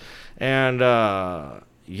room. And,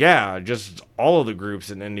 yeah, just all of the groups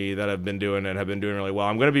in indie that have been doing it have been doing really well.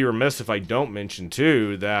 I'm going to be remiss if I don't mention,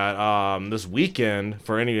 too, that this weekend,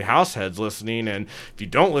 for any house heads listening, and if you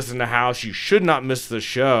don't listen to House, you should not miss the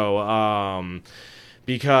show,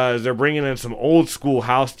 because they're bringing in some old school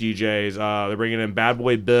house DJs. They're bringing in Bad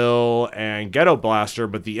Boy Bill and Ghetto Blaster,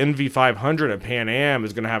 but the NV500 at Pan Am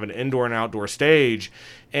is going to have an indoor and outdoor stage.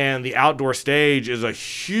 and the outdoor stage is a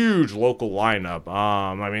huge local lineup.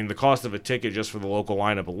 I mean, the cost of a ticket just for the local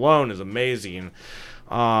lineup alone is amazing.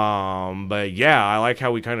 But yeah, I like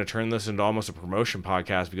how we kind of turned this into almost a promotion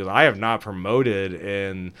podcast, because I have not promoted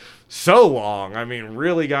in so long. I mean,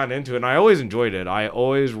 really gotten into it, and I always enjoyed it. I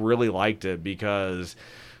always really liked it because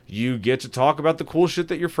you get to talk about the cool shit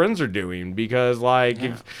that your friends are doing, because like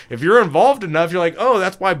if you're involved enough, you're like, oh,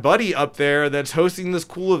 that's my buddy up there that's hosting this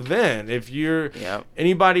cool event. If you're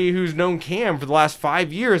anybody who's known Cam for the last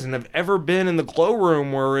 5 years and have ever been in the glow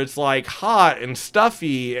room where it's like hot and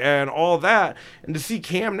stuffy and all that, and to see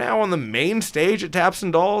Cam now on the main stage at Taps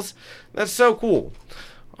and Dolls, that's so cool.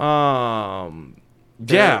 There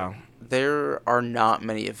are not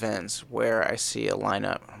many events where I see a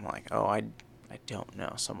lineup, I'm like, oh, I don't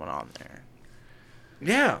know someone on there.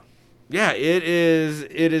 Yeah,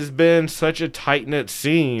 it has been such a tight-knit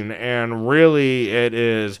scene, and really it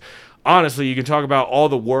is, honestly, you can talk about all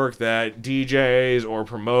the work that DJs or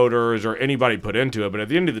promoters or anybody put into it, but at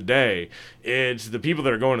the end of the day, it's the people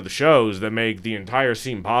that are going to the shows that make the entire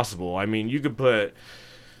scene possible. I mean, you could put,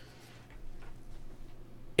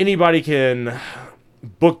 anybody can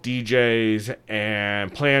book DJs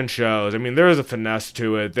and plan shows. I mean, there is a finesse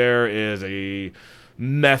to it. There is a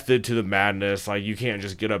method to the madness. Like, you can't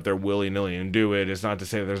just get up there willy-nilly and do it. It's not to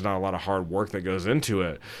say that there's not a lot of hard work that goes into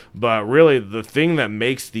it, but really the thing that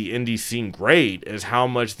makes the indie scene great is how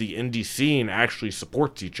much the indie scene actually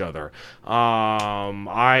supports each other.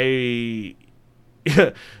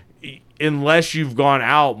 Unless you've gone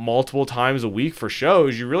out multiple times a week for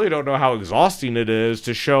shows, you really don't know how exhausting it is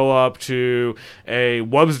to show up to a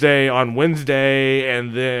Wubsday on Wednesday,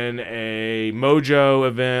 and then a Mojo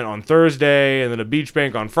event on Thursday, and then a Beach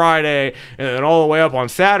Bank on Friday, and then all the way up on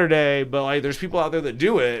Saturday. But like, there's people out there that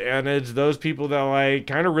do it, and it's those people that like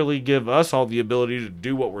kind of really give us all the ability to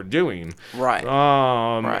do what we're doing. Right.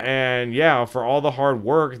 And yeah, for all the hard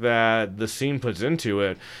work that the scene puts into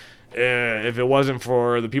it, if it wasn't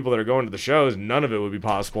for the people that are going to the shows, none of it would be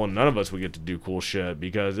possible, and none of us would get to do cool shit,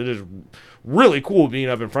 because it is really cool being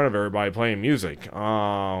up in front of everybody playing music.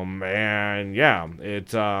 And yeah,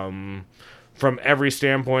 it's from every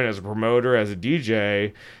standpoint, as a promoter, as a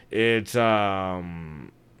DJ, it's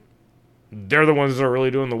they're the ones that are really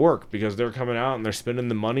doing the work, because they're coming out and they're spending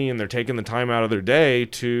the money and they're taking the time out of their day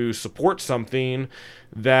to support something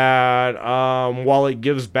that, while it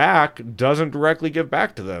gives back, doesn't directly give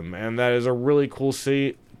back to them. And that is a really cool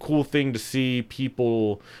thing to see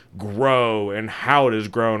people grow, and how it has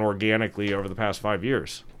grown organically over the past 5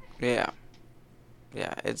 years. Yeah,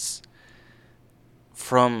 it's,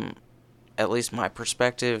 from at least my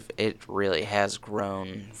perspective, it really has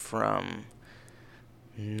grown from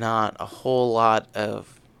not a whole lot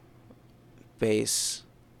of bass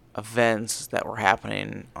events that were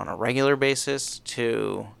happening on a regular basis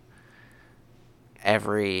to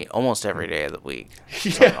almost every day of the week.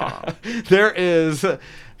 Yeah, there is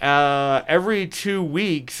every 2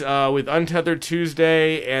 weeks with Untethered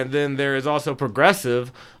Tuesday, and then there is also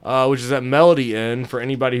Progressive, which is at Melody Inn for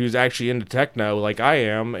anybody who's actually into techno like I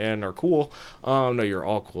am and are cool. No, you're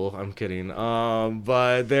all cool. I'm kidding.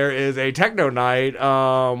 But there is a techno night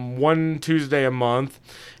one Tuesday a month,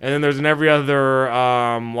 and then there's an every other,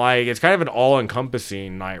 like, it's kind of an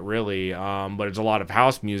all-encompassing night, really. But it's a lot of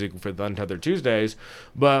house music for the Untethered Tuesdays.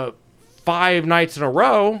 But 5 nights in a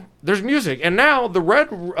row, there's music. And now the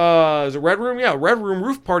Red Room? Yeah, Red Room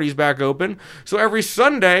Roof Party's back open. So every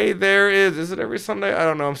Sunday there is it every Sunday? I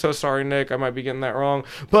don't know. I'm so sorry, Nick. I might be getting that wrong.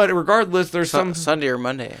 But regardless, there's some Sunday or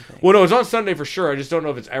Monday, I think. Well, no, it's on Sunday for sure. I just don't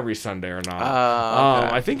know if it's every Sunday or not.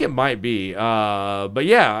 Okay. I think it might be. But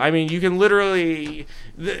yeah, I mean, you can literally...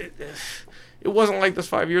 It wasn't like this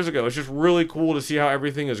 5 years ago. It's just really cool to see how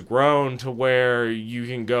everything has grown to where you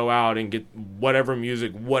can go out and get whatever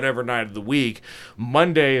music, whatever night of the week.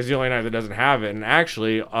 Monday is the only night that doesn't have it. And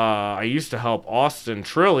actually, I used to help Austin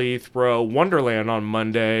Trilly throw Wonderland on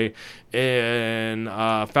Monday in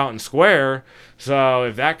Fountain Square. So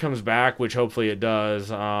if that comes back, which hopefully it does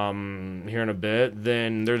here in a bit,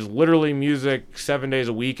 then there's literally music 7 days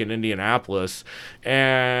a week in Indianapolis.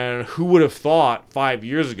 And who would have thought 5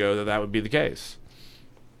 years ago that that would be the case?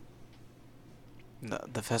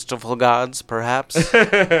 The festival gods, perhaps.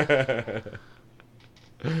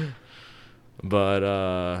 But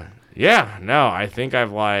yeah, no, I think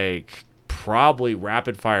I've like probably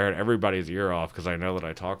rapid fired everybody's ear off, because I know that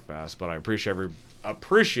I talk fast, but I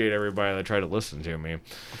appreciate everybody that tried to listen to me.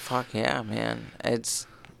 Fuck yeah, man. It's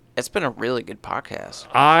it's been a really good podcast.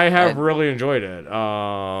 I have really enjoyed it.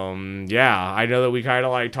 Yeah, I know that we kind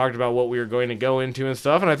of like talked about what we were going to go into and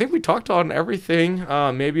stuff, and I think we talked on everything.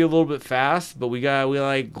 Maybe a little bit fast, but we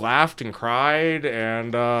like laughed and cried.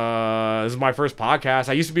 And this is my first podcast.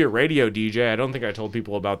 I used to be a radio DJ. I don't think I told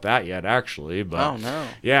people about that yet, actually. But Oh no.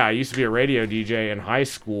 yeah, I used to be a radio DJ in high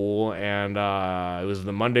school, and it was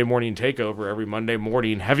the Monday morning takeover every Monday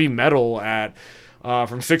morning, heavy metal at.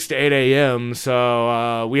 From 6 to 8 a.m.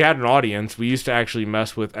 So we had an audience. We used to actually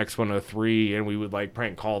mess with X103, and we would like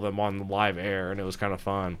prank call them on the live air, and it was kind of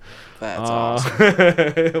fun. That's awesome.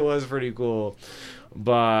 It was pretty cool.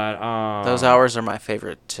 But those hours are my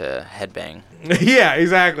favorite to headbang. Yeah,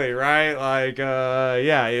 exactly, right? Like,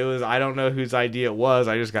 yeah, it was. I don't know whose idea it was.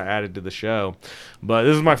 I just got added to the show. But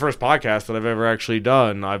this is my first podcast that I've ever actually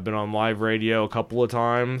done. I've been on live radio a couple of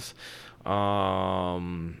times.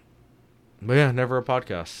 But yeah, never a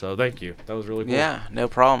podcast. So thank you. That was really cool. Yeah, no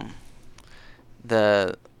problem.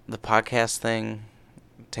 The podcast thing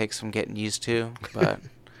takes some getting used to, but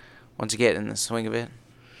once you get in the swing of it,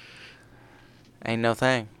 ain't no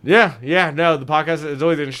thing. Yeah, no, the podcast is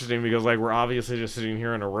always interesting because like we're obviously just sitting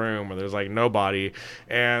here in a room where there's like nobody,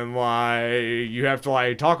 and like you have to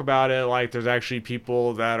like talk about it like there's actually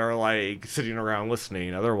people that are like sitting around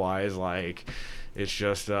listening. Otherwise, like it's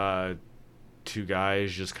just two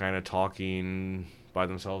guys just kind of talking by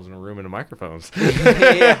themselves in a room into microphones.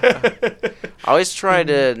 Yeah. I always try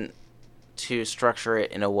to structure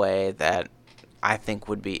it in a way that I think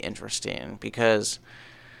would be interesting, because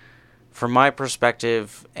from my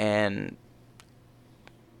perspective and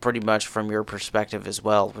pretty much from your perspective as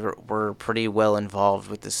well, we're pretty well involved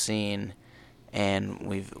with the scene, and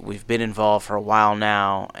we've been involved for a while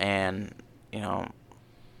now. And you know,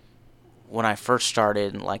 when I first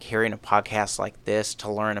started, like hearing a podcast like this to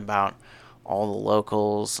learn about all the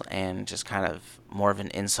locals and just kind of more of an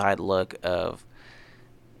inside look of,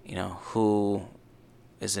 you know, who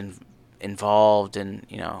is involved and,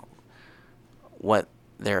 you know, what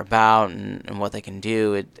they're about and what they can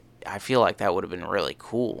do, I feel like that would have been really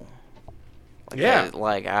cool. Like, yeah.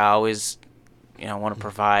 I always, you know, want to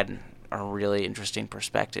provide a really interesting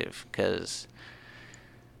perspective, because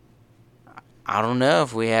I don't know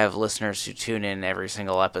if we have listeners who tune in every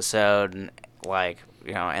single episode and like,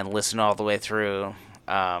 you know, and listen all the way through.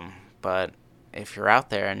 But if you're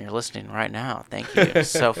out there and you're listening right now, thank you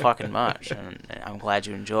so fucking much. And I'm glad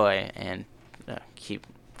you enjoy and keep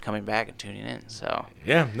coming back and tuning in. So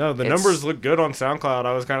yeah, no, the numbers look good on SoundCloud.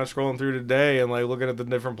 I was kind of scrolling through today and like looking at the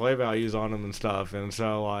different play values on them and stuff. And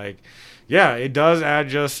so like, yeah, it does add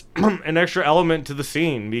just an extra element to the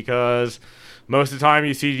scene, because most of the time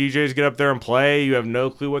you see DJs get up there and play, you have no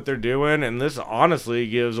clue what they're doing, and this honestly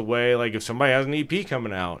gives away, like if somebody has an EP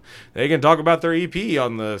coming out, they can talk about their EP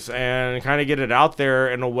on this and kind of get it out there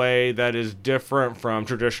in a way that is different from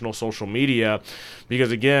traditional social media.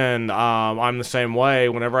 Because again, I'm the same way.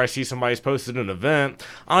 Whenever I see somebody's posted an event,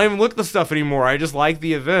 I don't even look at the stuff anymore. I just like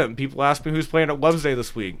the event. People ask me who's playing at Wubsday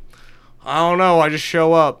this week. I don't know. I just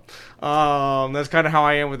show up. That's kind of how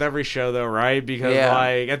I am with every show, though, right? Because,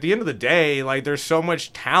 like, at the end of the day, like, there's so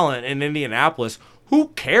much talent in Indianapolis. Who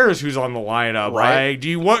cares who's on the lineup, right? Do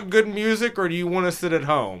you want good music or do you want to sit at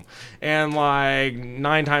home? And, like,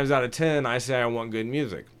 9 times out of 10, I say I want good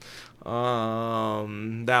music.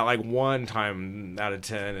 That, like, 1 time out of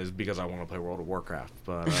 10 is because I want to play World of Warcraft.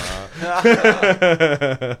 But,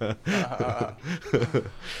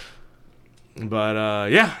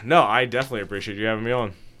 But, yeah, no, I definitely appreciate you having me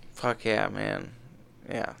on. Fuck yeah, man.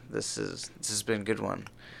 Yeah, this has been a good one.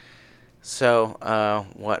 So,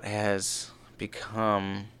 what has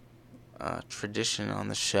become tradition on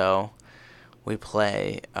the show, we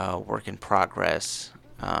play Work in Progress,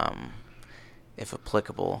 if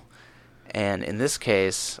applicable. And in this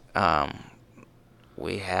case,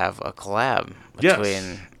 we have a collab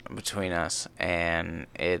between us, and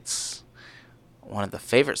it's one of the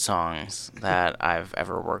favorite songs that I've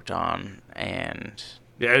ever worked on. And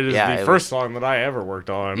yeah, it is the first song that I ever worked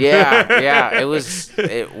on. Yeah, it was.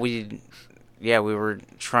 We were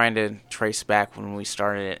trying to trace back when we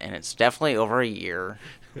started it, and it's definitely over a year,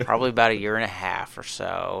 probably about a year and a half or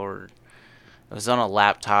so. Or it was on a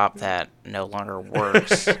laptop that no longer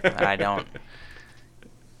works. And I don't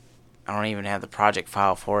even have the project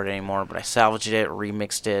file for it anymore. But I salvaged it,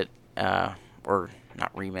 remixed it, or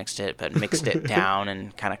not remixed it, but mixed it down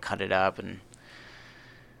and kind of cut it up, and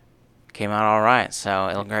came out all right.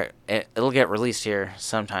 So it'll get released here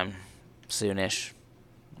sometime soonish,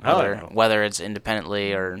 whether it's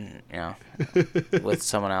independently or with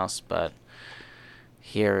someone else. But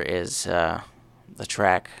here is the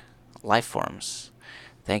track Life Forms.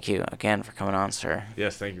 thank you again for coming on, sir.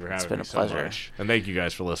 Yes, thank you for having me. It's been a pleasure. So much. And thank you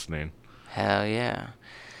guys for listening. Hell yeah.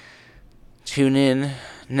 Tune in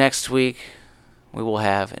next week. We will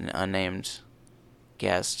have an unnamed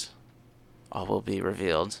guest. All will be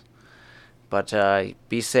revealed. But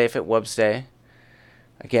be safe at Wubsday.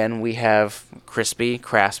 Again, we have Crispy,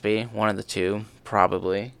 Craspy, one of the two,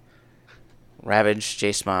 probably. Ravage,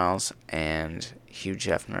 J Smiles, and Hugh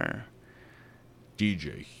Jeffner.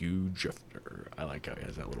 DJ Hugh Jeffner. I like how he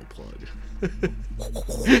has that little plug.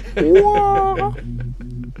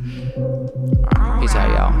 Peace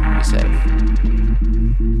out, y'all. Be safe.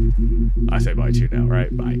 I say bye too now,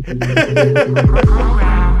 right? Bye.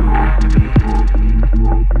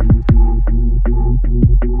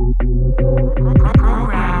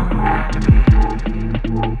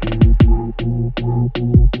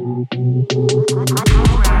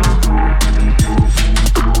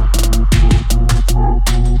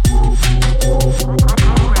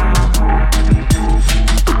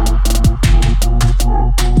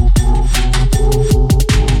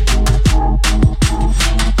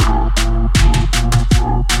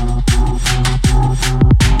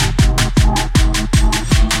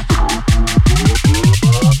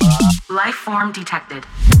 Life form detected.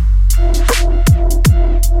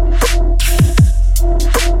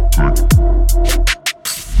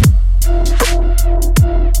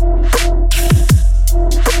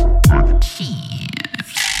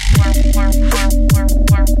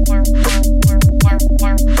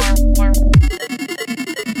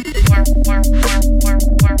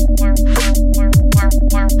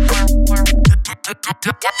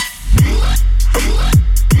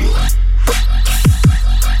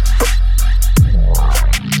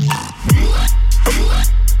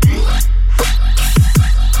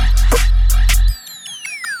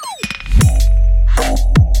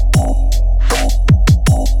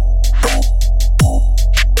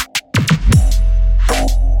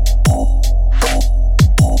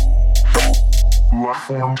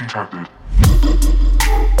 Form detected.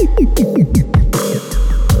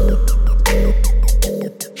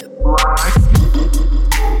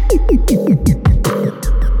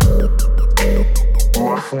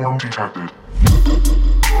 Life form detected.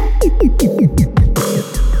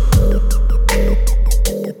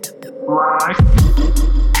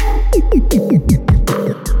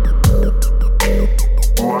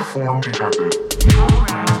 Life form detected.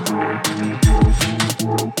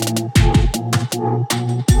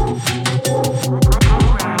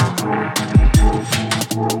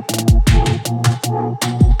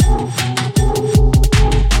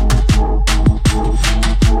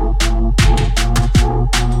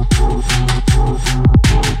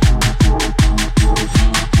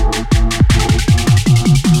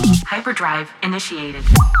 Hyperdrive initiated.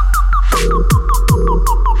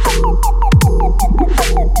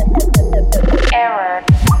 Error.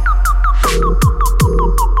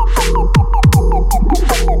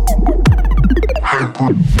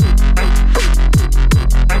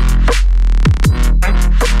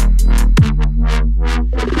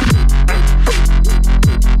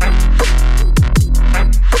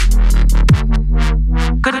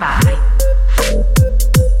 Goodbye.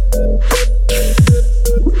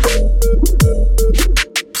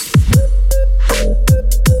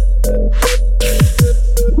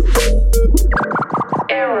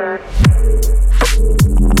 Error.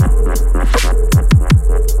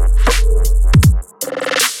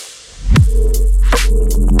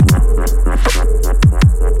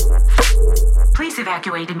 Please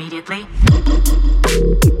evacuate immediately.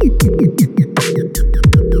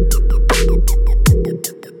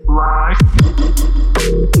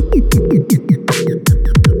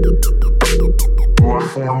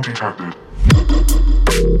 Life form detected.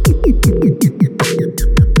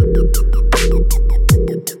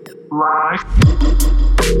 Life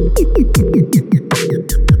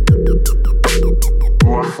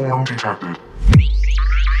form detected.